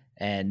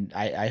 and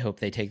I hope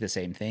they take the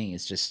same thing.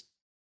 It's just,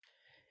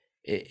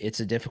 it's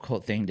a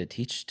difficult thing to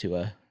teach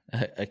to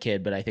a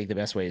kid, but I think the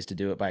best way is to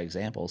do it by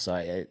example. So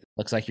it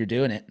looks like you're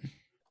doing it.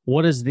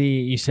 What is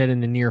you said in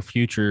the near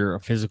future, a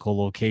physical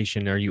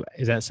location?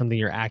 Is that something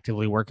you're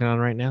actively working on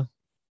right now?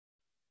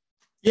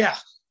 Yeah.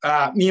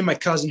 Me and my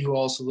cousin who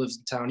also lives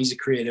in town, he's a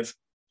creative.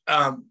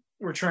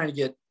 We're trying to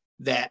get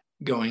that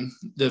going,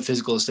 the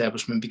physical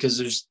establishment, because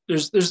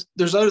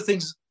there's other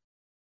things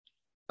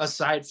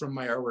aside from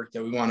my artwork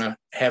that we want to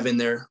have in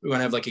there. We want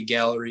to have like a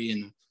gallery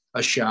and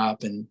a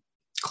shop and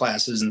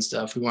classes and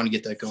stuff. We want to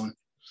get that going.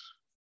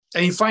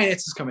 I mean,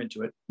 finances come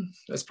into it.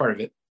 That's part of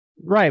it.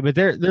 Right. But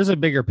there's a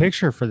bigger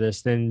picture for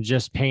this than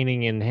just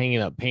painting and hanging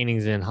up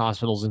paintings in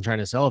hospitals and trying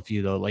to sell a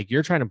few, though. Like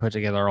you're trying to put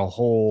together a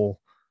whole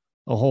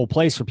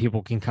place where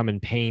people can come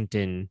and paint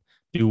and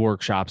do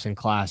workshops and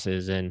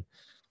classes. And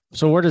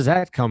so where does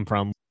that come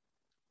from?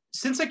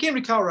 Since I came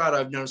to Colorado,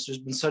 I've noticed there's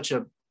been such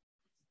a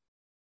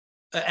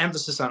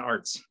emphasis on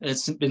arts, and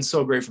it's been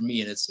so great for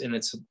me, and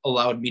it's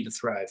allowed me to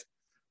thrive.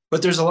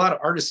 But there's a lot of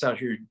artists out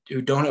here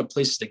who don't have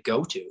places to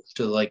go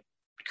to like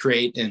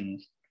create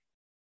and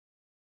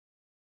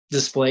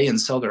display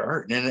and sell their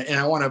art. And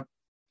I want to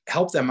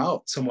help them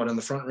out somewhat on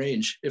the Front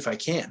Range if I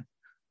can.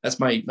 That's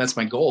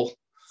my goal.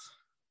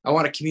 I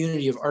want a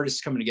community of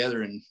artists coming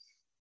together and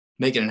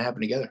making it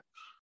happen together.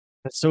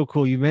 That's so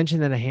cool. You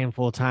mentioned that a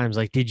handful of times.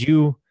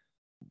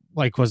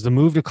 Like, was the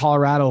move to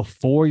Colorado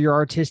for your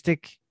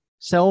artistic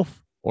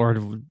self,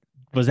 or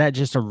was that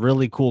just a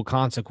really cool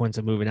consequence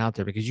of moving out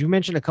there? Because you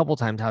mentioned a couple of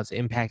times how it's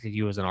impacted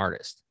you as an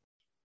artist.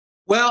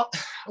 Well,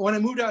 when I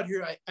moved out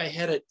here, I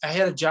had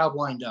a job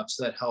lined up,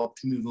 so that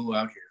helped me move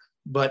out here.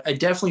 But I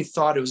definitely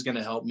thought it was going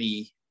to help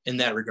me in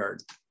that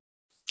regard,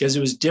 because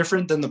it was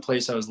different than the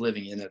place I was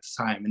living in at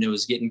the time, and it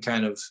was getting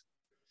kind of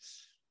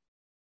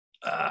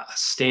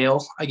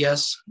stale, I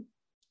guess,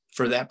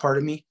 for that part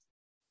of me,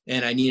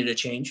 and I needed a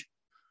change.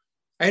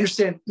 I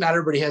understand not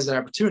everybody has that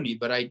opportunity,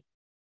 but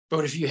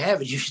if you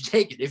have it, you should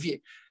take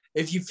it.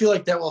 If you feel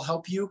like that will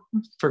help you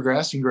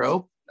progress and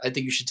grow, I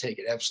think you should take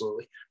it.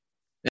 Absolutely.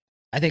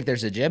 I think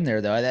there's a gem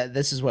there, though.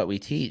 This is what we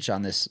teach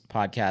on this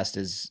podcast: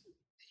 is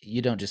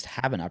you don't just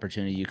have an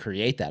opportunity, you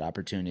create that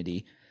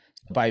opportunity.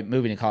 By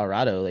moving to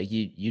Colorado, like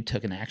you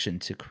took an action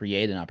to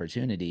create an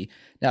opportunity.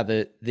 Now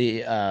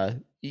the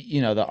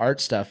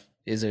art stuff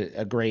is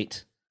a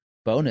great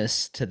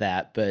bonus to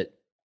that, but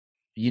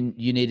you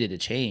needed a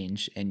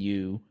change, and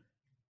you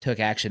took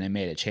action and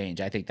made a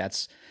change. I think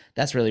that's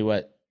really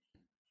what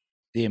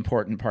the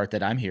important part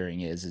that I'm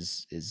hearing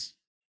is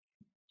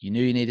you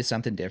knew you needed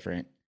something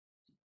different.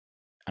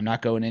 I'm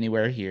not going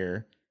anywhere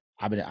here.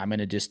 I'm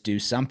gonna just do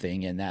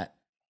something, and that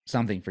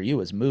something for you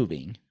was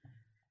moving,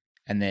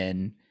 and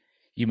then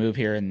you move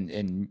here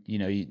and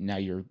now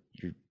you're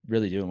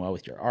really doing well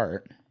with your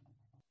art.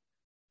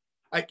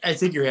 I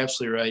think you're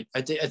absolutely right.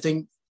 I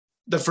think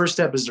the first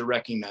step is to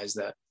recognize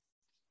that,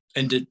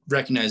 and to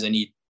recognize I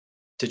need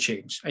to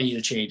change.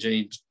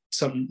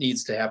 Something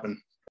needs to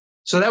happen.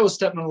 So that was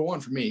step number one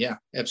for me. Yeah,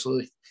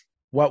 absolutely.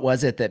 What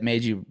was it that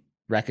made you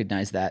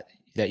recognize that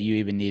you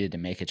even needed to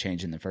make a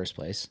change in the first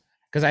place?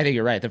 Because I think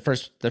you're right. The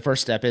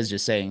first step is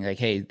just saying like,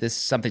 hey,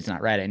 something's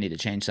not right. I need to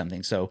change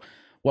something. So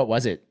what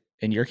was it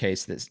in your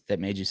case that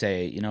made you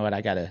say, you know what,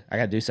 I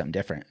gotta do something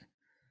different?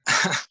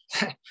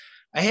 I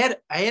had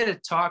a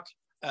talk.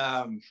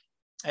 I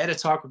had a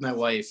talk with my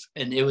wife,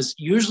 and it was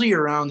usually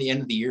around the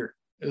end of the year.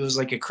 It was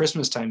like a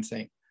Christmas time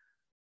thing.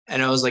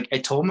 And I was like, I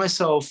told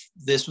myself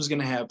this was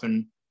going to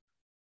happen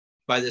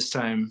by this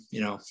time,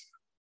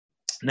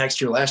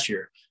 next year, last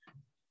year.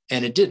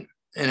 And it didn't.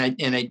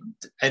 And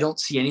I don't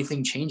see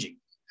anything changing.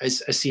 I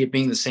see it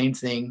being the same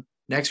thing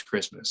next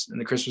Christmas and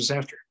the Christmas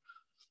after.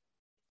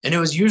 And it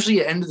was usually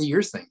an end of the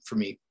year thing for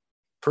me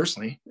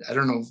personally. I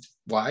don't know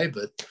why,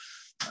 but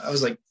I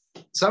was like,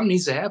 something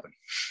needs to happen.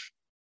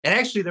 And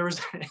actually there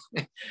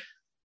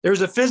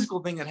was a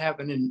physical thing that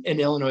happened in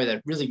Illinois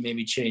that really made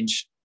me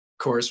change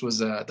course. Was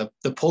the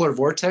polar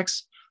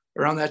vortex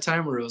around that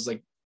time, where it was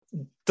like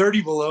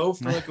 30 below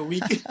for like a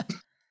week.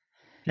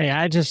 Hey,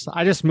 I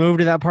just moved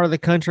to that part of the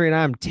country and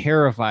I'm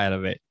terrified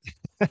of it.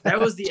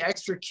 That was the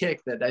extra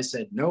kick that I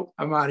said, nope,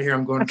 I'm out of here.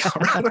 I'm going to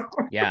Colorado.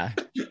 Yeah.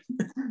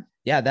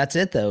 Yeah, that's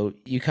it though.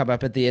 You come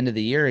up at the end of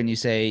the year and you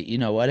say, you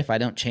know what, if I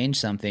don't change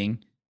something,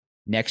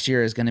 next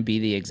year is going to be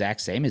the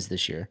exact same as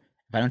this year.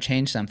 If I don't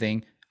change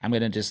something, I'm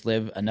going to just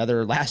live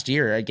another last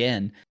year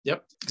again.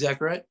 Yep,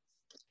 exactly right.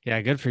 Yeah,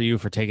 good for you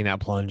for taking that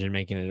plunge and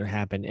making it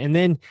happen. And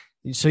then,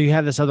 so you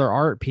have this other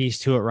art piece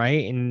to it,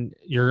 right? And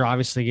you're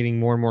obviously getting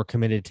more and more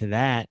committed to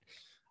that.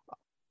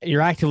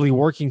 You're actively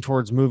working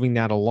towards moving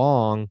that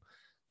along.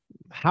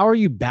 How are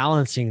you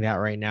balancing that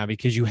right now?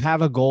 Because you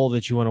have a goal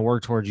that you want to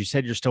work towards. You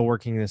said you're still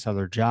working this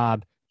other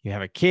job. You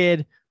have a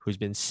kid who's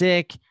been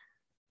sick.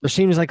 There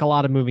seems like a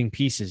lot of moving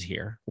pieces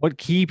here. What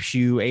keeps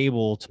you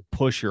able to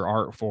push your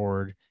art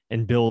forward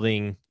and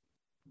building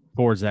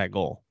towards that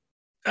goal?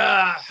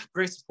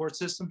 Great support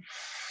system.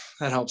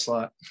 That helps a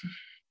lot.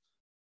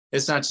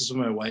 It's not just with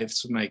my wife,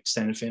 it's with my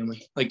extended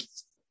family. Like,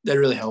 that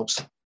really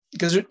helps,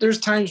 because there's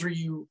times where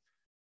you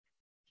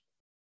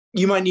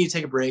might need to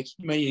take a break.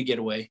 You might need to get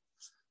away.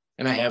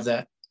 And I have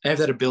that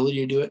ability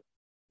to do it.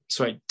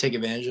 So I take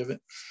advantage of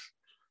it.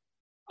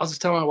 I'll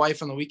just tell my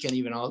wife on the weekend,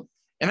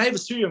 and I have a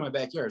studio in my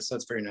backyard, so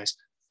that's very nice.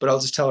 But I'll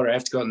just tell her I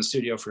have to go out in the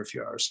studio for a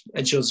few hours,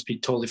 and she'll just be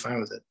totally fine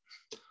with it.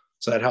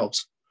 So that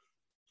helps.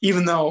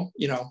 Even though,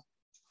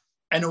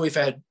 I know we've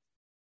had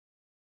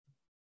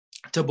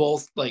to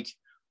both like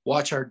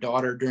watch our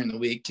daughter during the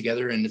week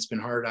together, and it's been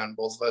hard on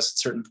both of us at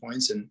certain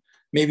points. And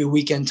maybe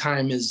weekend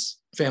time is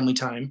family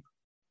time,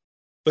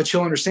 but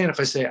she'll understand if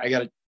I say I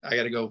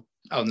gotta go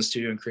out in the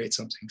studio and create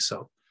something.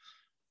 So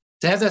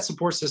to have that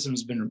support system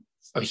has been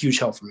a huge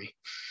help for me.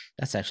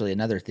 That's actually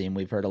another theme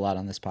we've heard a lot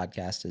on this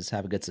podcast, is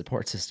have a good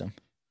support system.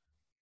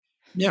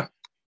 Yeah.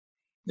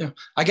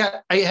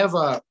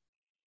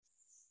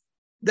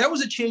 That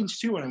was a change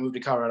too when I moved to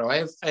Colorado.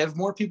 I have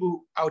more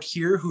people out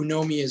here who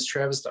know me as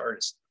Travis the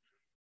artist.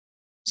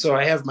 So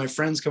I have my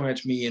friends come up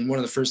to me, and one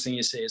of the first things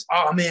you say is,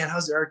 "Oh man,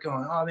 how's the art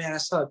going? Oh man, I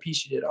saw a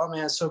piece you did. Oh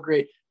man, it's so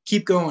great.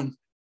 Keep going."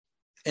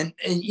 And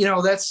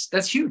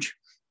that's huge.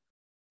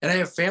 And I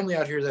have family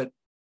out here that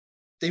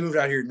they moved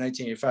out here in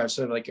 1985,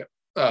 so I have like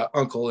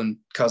uncle and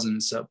cousin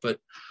and stuff. But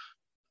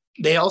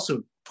they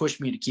also push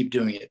me to keep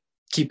doing it,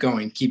 keep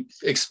going, keep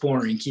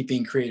exploring, keep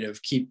being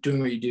creative, keep doing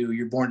what you do.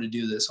 You're born to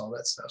do this, all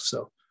that stuff.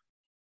 So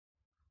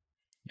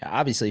yeah,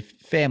 obviously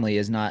family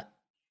is not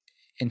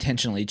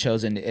intentionally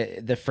chosen.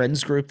 The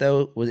friends group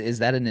though, is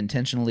that an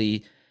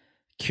intentionally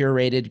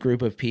curated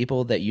group of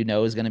people that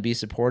is going to be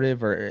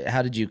supportive, or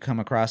how did you come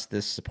across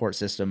this support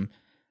system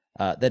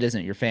that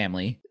isn't your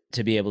family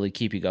to be able to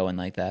keep you going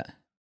like that?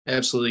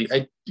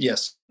 Absolutely.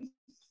 Yes,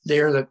 they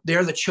are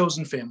the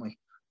chosen family.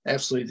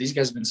 Absolutely. These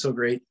guys have been so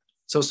great,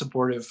 so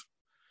supportive,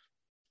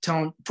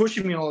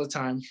 pushing me all the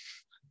time,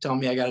 telling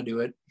me I got to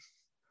do it,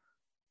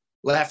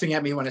 laughing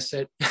at me when I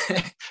said,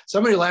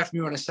 somebody laughed at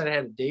me when I said I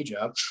had a day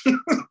job.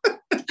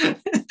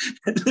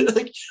 They're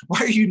like, why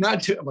are you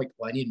not doing? I'm like,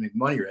 well, I need to make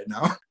money right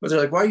now. But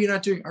they're like, why are you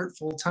not doing art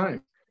full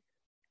time?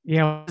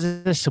 Yeah, what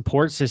is the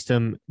support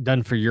system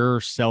done for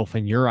yourself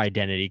and your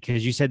identity?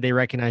 Because you said they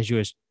recognize you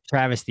as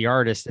Travis the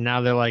artist, and now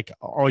they're like,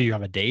 oh, you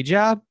have a day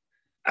job?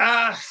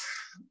 I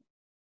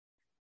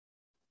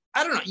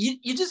don't know.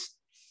 You just,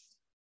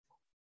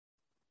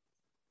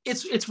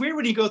 it's weird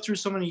when you go through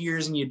so many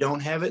years and you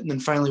don't have it, and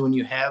then finally when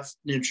you have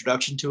an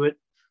introduction to it,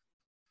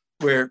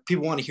 where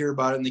people want to hear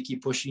about it and they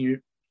keep pushing you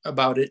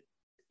about it,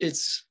 I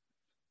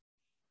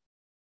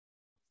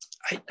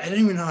don't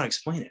even know how to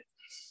explain it.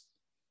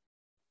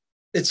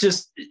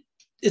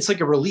 It's like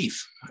a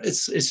relief.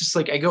 It's just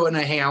like I go and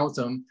I hang out with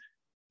them,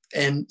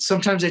 and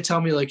sometimes they tell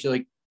me like,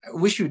 I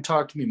wish you would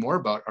talk to me more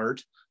about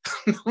art.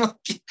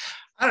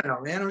 I I don't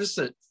know, man. I'm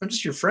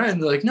just your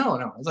friend. They're like, no.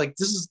 It's like,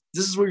 this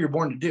is what you're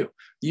born to do.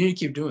 You need to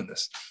keep doing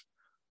this.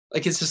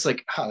 Like, it's just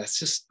like, oh,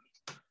 that's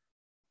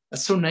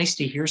so nice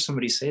to hear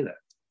somebody say that.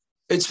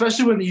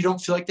 Especially when you don't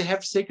feel like they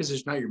have to say, because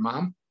it's not your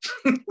mom.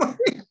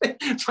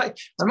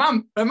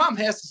 my mom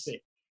has to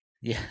say.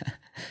 Yeah.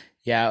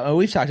 Yeah. Oh,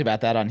 we've talked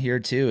about that on here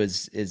too,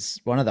 is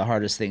one of the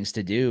hardest things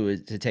to do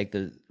is to take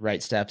the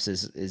right steps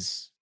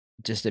is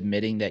just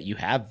admitting that you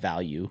have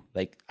value.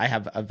 Like, I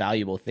have a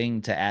valuable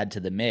thing to add to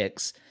the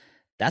mix.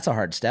 That's a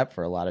hard step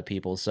for a lot of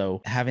people.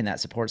 So having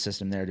that support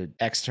system there to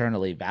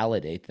externally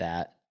validate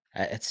that,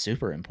 it's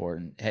super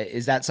important.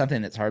 Is that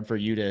something that's hard for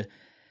you to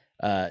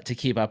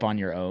keep up on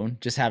your own?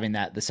 Just having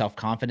the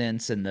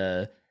self-confidence and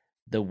the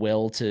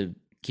will to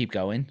keep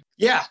going?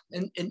 Yeah.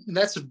 And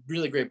that's a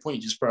really great point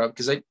you just brought up,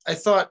 because I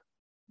thought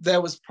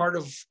that was part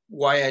of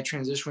why I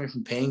transitioned away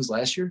from payings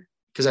last year,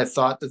 because I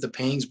thought that the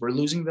payings were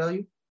losing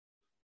value.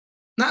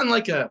 Not in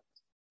like a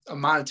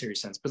monetary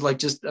sense, but like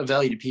just a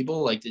value to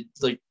people. Like,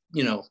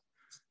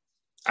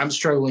 I'm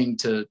struggling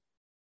to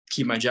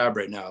keep my job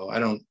right now. I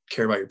don't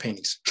care about your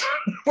paintings.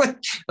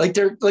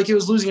 It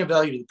was losing a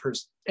value to the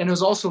person. And it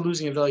was also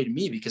losing a value to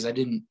me, because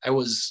I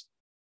was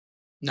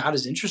not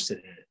as interested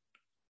in it.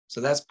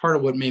 So that's part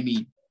of what made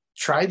me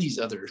try these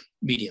other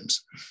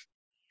mediums.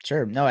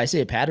 Sure. No, I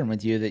see a pattern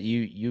with you that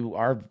you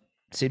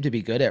seem to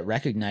be good at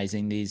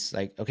recognizing these,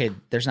 like, okay,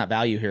 there's not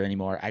value here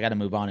anymore. I got to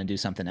move on and do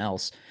something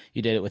else.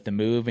 You did it with the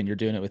move, and you're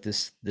doing it with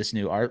this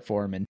new art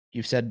form. And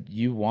you've said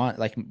you want,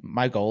 like,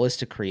 my goal is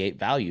to create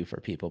value for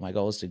people. My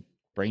goal is to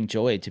bring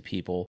joy to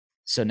people.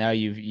 So now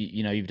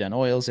you've done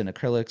oils and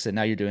acrylics, and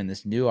now you're doing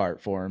this new art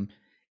form.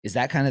 Is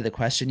that kind of the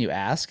question you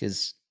ask?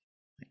 Is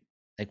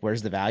like,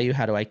 where's the value?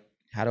 How do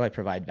I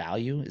provide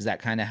value? Is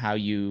that kind of how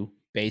you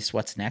base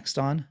what's next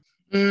on?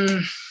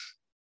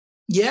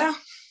 Yeah.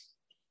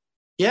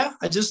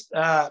 I just,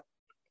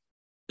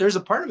 there's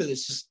a part of it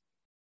that's just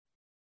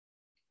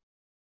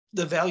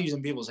the values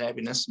in people's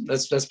happiness.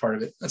 That's part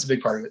of it. That's a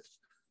big part of it.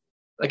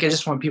 Like, I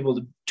just want people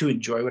to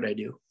enjoy what I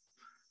do.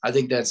 I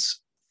think that's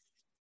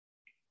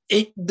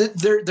it.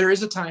 There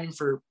is a time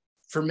for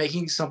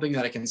making something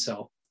that I can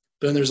sell,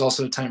 but then there's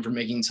also a time for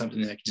making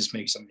something that can just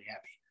make somebody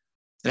happy.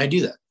 And I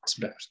do that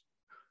sometimes.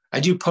 I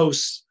did a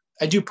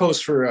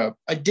post for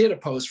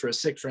a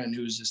sick friend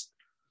who was just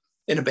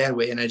in a bad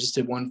way. And I just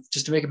did one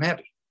just to make him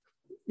happy,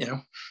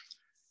 and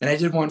I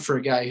did one for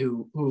a guy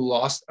who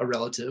lost a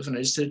relative, and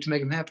I just did it to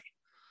make him happy.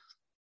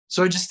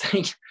 So I just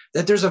think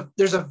that there's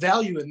a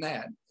value in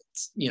that.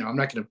 I'm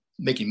not going to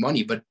make any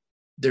money, but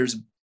there's.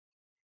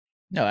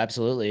 No,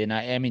 absolutely. And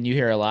I mean, you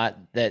hear a lot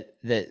that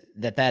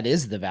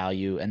is the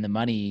value, and the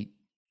money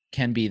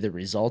can be the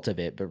result of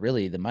it, but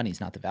really the money's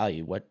not the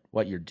value.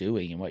 What you're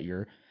doing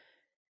and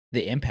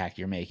the impact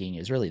you're making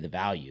is really the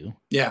value.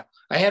 Yeah.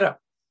 I had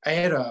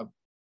a,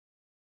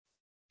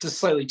 to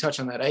slightly touch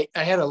on that. I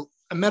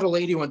met a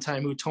lady one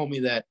time who told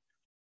me that,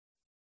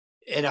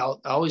 and I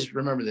always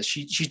remember this.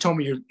 She told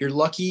me you're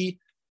lucky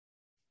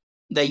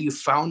that you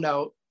found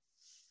out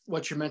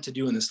what you're meant to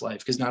do in this life,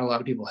 because not a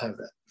lot of people have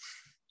that.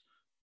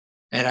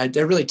 And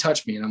that really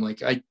touched me. And I'm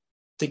like, I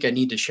think I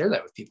need to share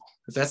that with people.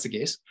 If that's the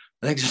case,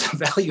 I think there's a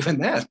value in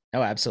that.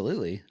 Oh,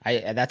 absolutely.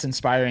 That's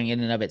inspiring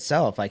in and of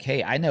itself. Like,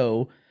 hey, I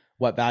know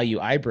what value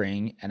I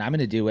bring, and I'm going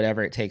to do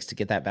whatever it takes to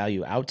get that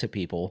value out to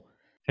people.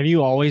 Have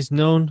you always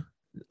known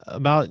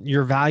about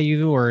your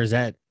value, or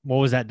what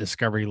was that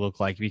discovery look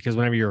like? Because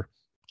whenever you're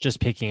just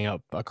picking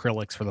up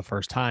acrylics for the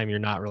first time, you're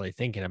not really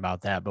thinking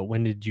about that. But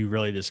when did you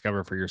really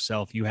discover for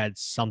yourself you had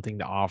something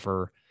to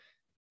offer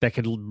that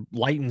could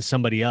lighten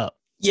somebody up?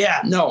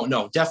 Yeah,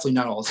 no, definitely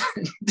not all the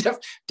time.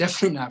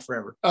 Definitely not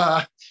forever.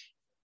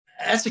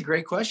 That's a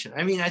great question.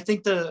 I mean, I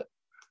think the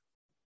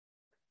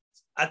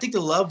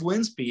love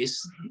wins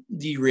piece,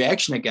 the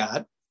reaction I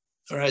got,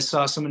 or I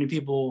saw so many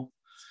people.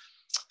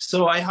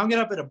 So I hung it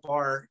up at a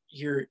bar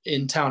here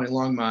in town in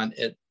Longmont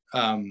at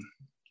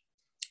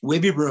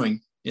Wibby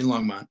Brewing in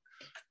Longmont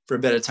for a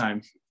bit of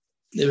time.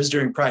 It was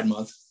during Pride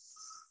Month,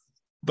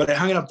 but I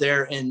hung it up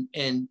there,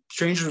 and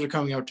strangers were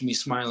coming up to me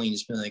smiling and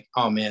just being like,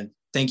 "Oh man,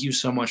 thank you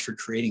so much for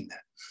creating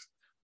that."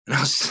 And I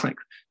was just like,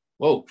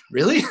 "Whoa,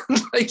 really?"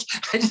 Like,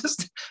 I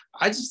just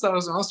thought it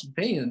was an awesome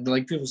painting. And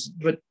like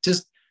but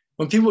just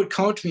when people would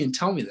come up to me and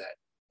tell me that,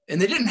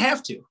 and they didn't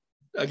have to.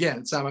 Again,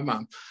 it's not my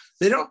mom.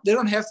 They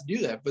don't have to do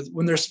that. But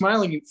when they're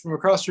smiling from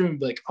across the room,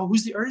 be like, "Oh,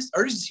 who's the artist?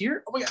 Artist is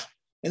here? Oh my God."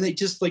 And they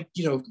just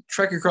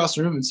trek across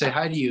the room and say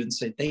hi to you and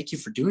say, "Thank you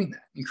for doing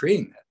that and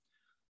creating that."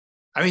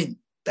 I mean,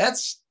 that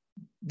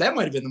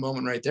might have been the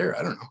moment right there.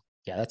 I don't know.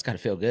 Yeah, that's got to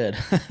feel good.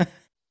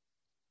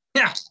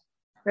 Yeah.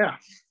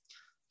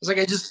 It's like,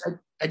 I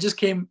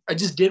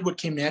just did what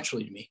came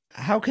naturally to me.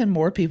 How can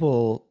more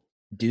people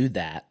do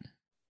that?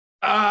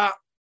 I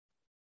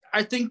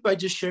think by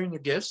just sharing their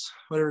gifts,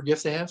 whatever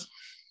gift they have,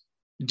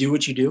 do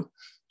what you do.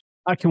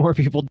 How can more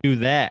people do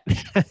that?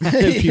 How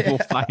do people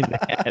find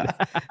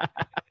that?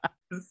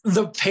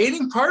 The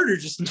painting part, or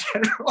just in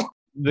general?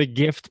 The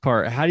gift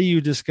part. How do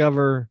you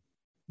discover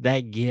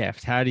that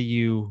gift? How do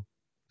you,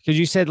 because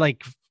you said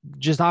like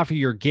just offer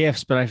your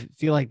gifts, but I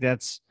feel like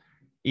that's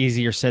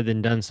easier said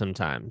than done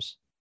sometimes.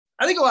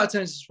 I think a lot of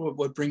times it's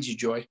what brings you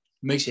joy,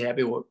 makes you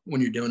happy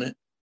when you're doing it.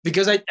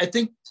 Because I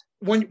think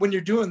when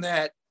you're doing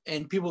that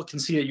and people can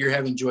see that you're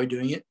having joy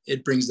doing it,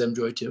 it brings them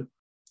joy too.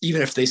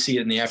 Even if they see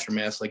it in the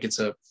aftermath, like it's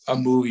a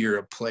movie or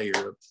a play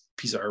or a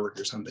piece of artwork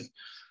or something.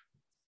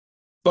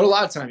 But a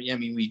lot of times, yeah, I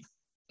mean,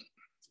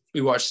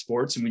 we watch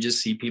sports and we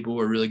just see people who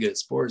are really good at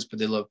sports, but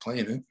they love playing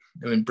it.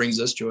 And it brings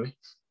us joy.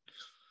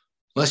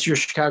 Unless you're a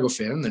Chicago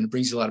fan, then it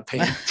brings you a lot of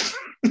pain.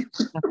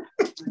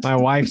 My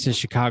wife's a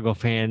Chicago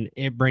fan.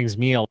 It brings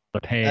me a lot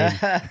of pain.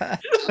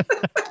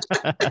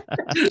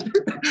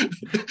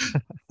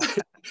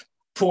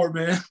 Poor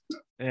man.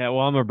 Yeah,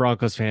 well, I'm a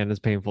Broncos fan. It's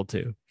painful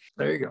too.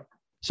 There you go.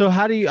 So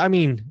how do you, I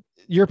mean,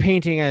 your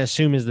painting, I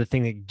assume, is the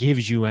thing that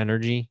gives you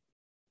energy.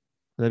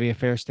 Would that be a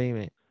fair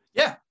statement?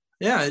 Yeah.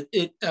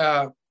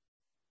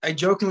 I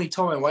jokingly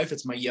told my wife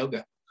it's my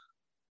yoga.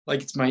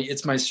 Like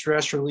it's my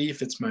stress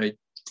relief. It's my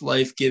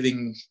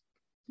life-giving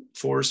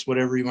force,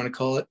 whatever you want to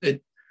call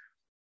it.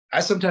 I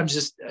sometimes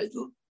just,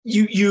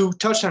 you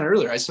touched on it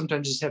earlier. I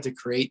sometimes just have to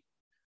create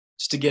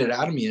just to get it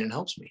out of me, and it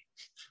helps me.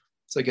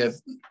 It's like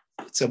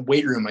it's a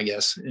weight room, I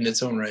guess, in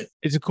its own right.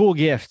 It's a cool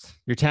gift.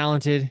 You're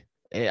talented.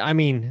 I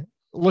mean,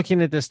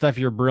 looking at this stuff,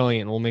 you're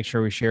brilliant. We'll make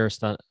sure we share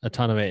a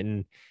ton of it.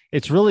 And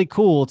it's really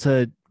cool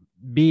to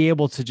be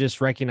able to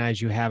just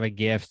recognize you have a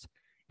gift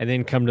and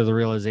then come to the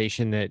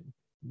realization that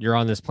you're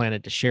on this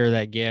planet to share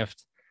that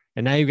gift.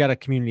 And now you've got a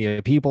community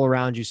of people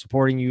around you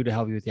supporting you to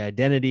help you with the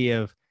identity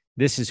of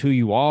this is who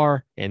you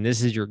are and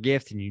this is your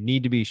gift and you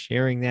need to be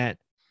sharing that.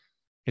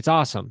 It's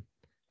awesome.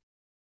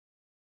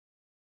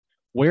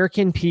 Where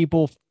can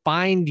people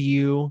find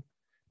you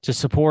to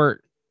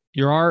support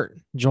your art,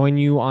 join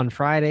you on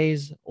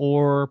Fridays,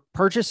 or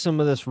purchase some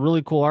of this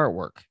really cool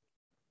artwork?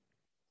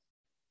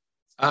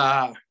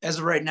 As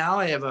of right now,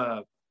 I have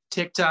a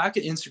TikTok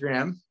and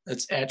Instagram.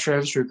 That's at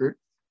Travis Rueckert.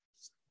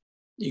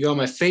 You go on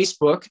my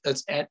Facebook.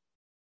 That's at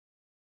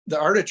The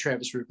Art of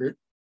Travis Rueckert.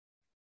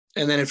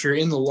 And then if you're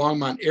in the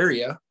Longmont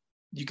area,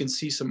 you can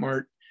see some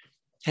art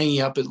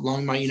hanging up at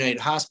Longmont United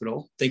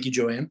Hospital. Thank you,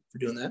 Joanne, for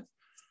doing that.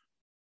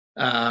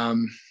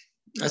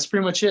 That's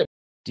pretty much it.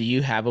 Do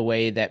you have a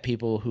way that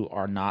people who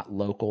are not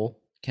local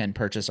can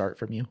purchase art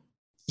from you?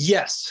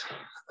 Yes.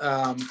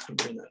 I'm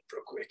doing that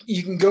real quick.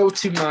 You can go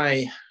to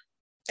my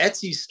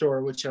Etsy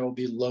store, which I will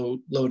be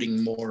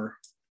loading more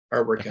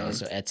artwork on.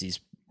 So Etsy's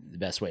the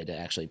best way to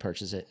actually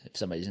purchase it if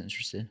somebody's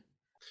interested.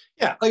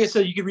 Yeah, like I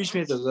said, you can reach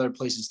me at those other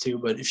places too.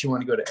 But if you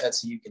want to go to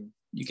Etsy,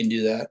 you can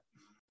do that.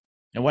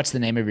 And what's the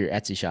name of your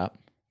Etsy shop?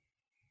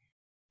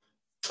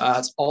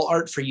 It's All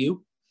Art for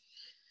You.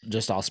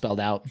 Just all spelled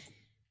out.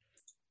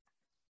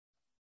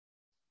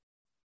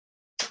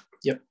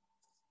 Yep.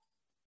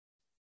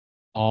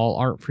 All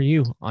Art for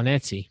You on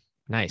Etsy.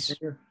 Nice.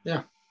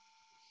 Yeah.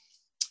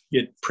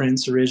 Get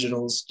prints,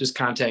 originals. Just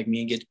contact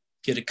me and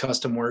get a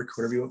custom work,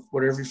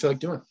 whatever you feel like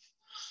doing.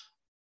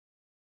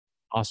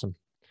 Awesome.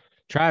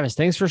 Travis,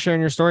 thanks for sharing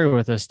your story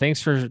with us.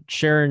 Thanks for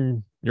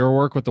sharing your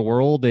work with the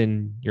world,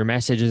 and your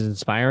message is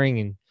inspiring,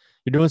 and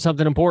you're doing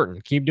something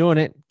important. Keep doing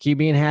it. Keep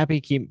being happy.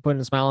 Keep putting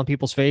a smile on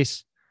people's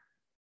face.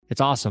 It's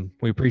awesome.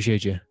 We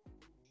appreciate you.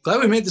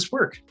 Glad we made this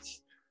work.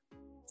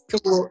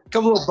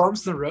 Couple of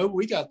bumps in the road.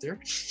 We got there.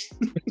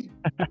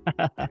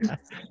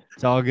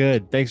 It's all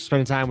good. Thanks for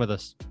spending time with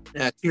us.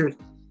 Yeah.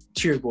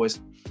 Cheers, boys.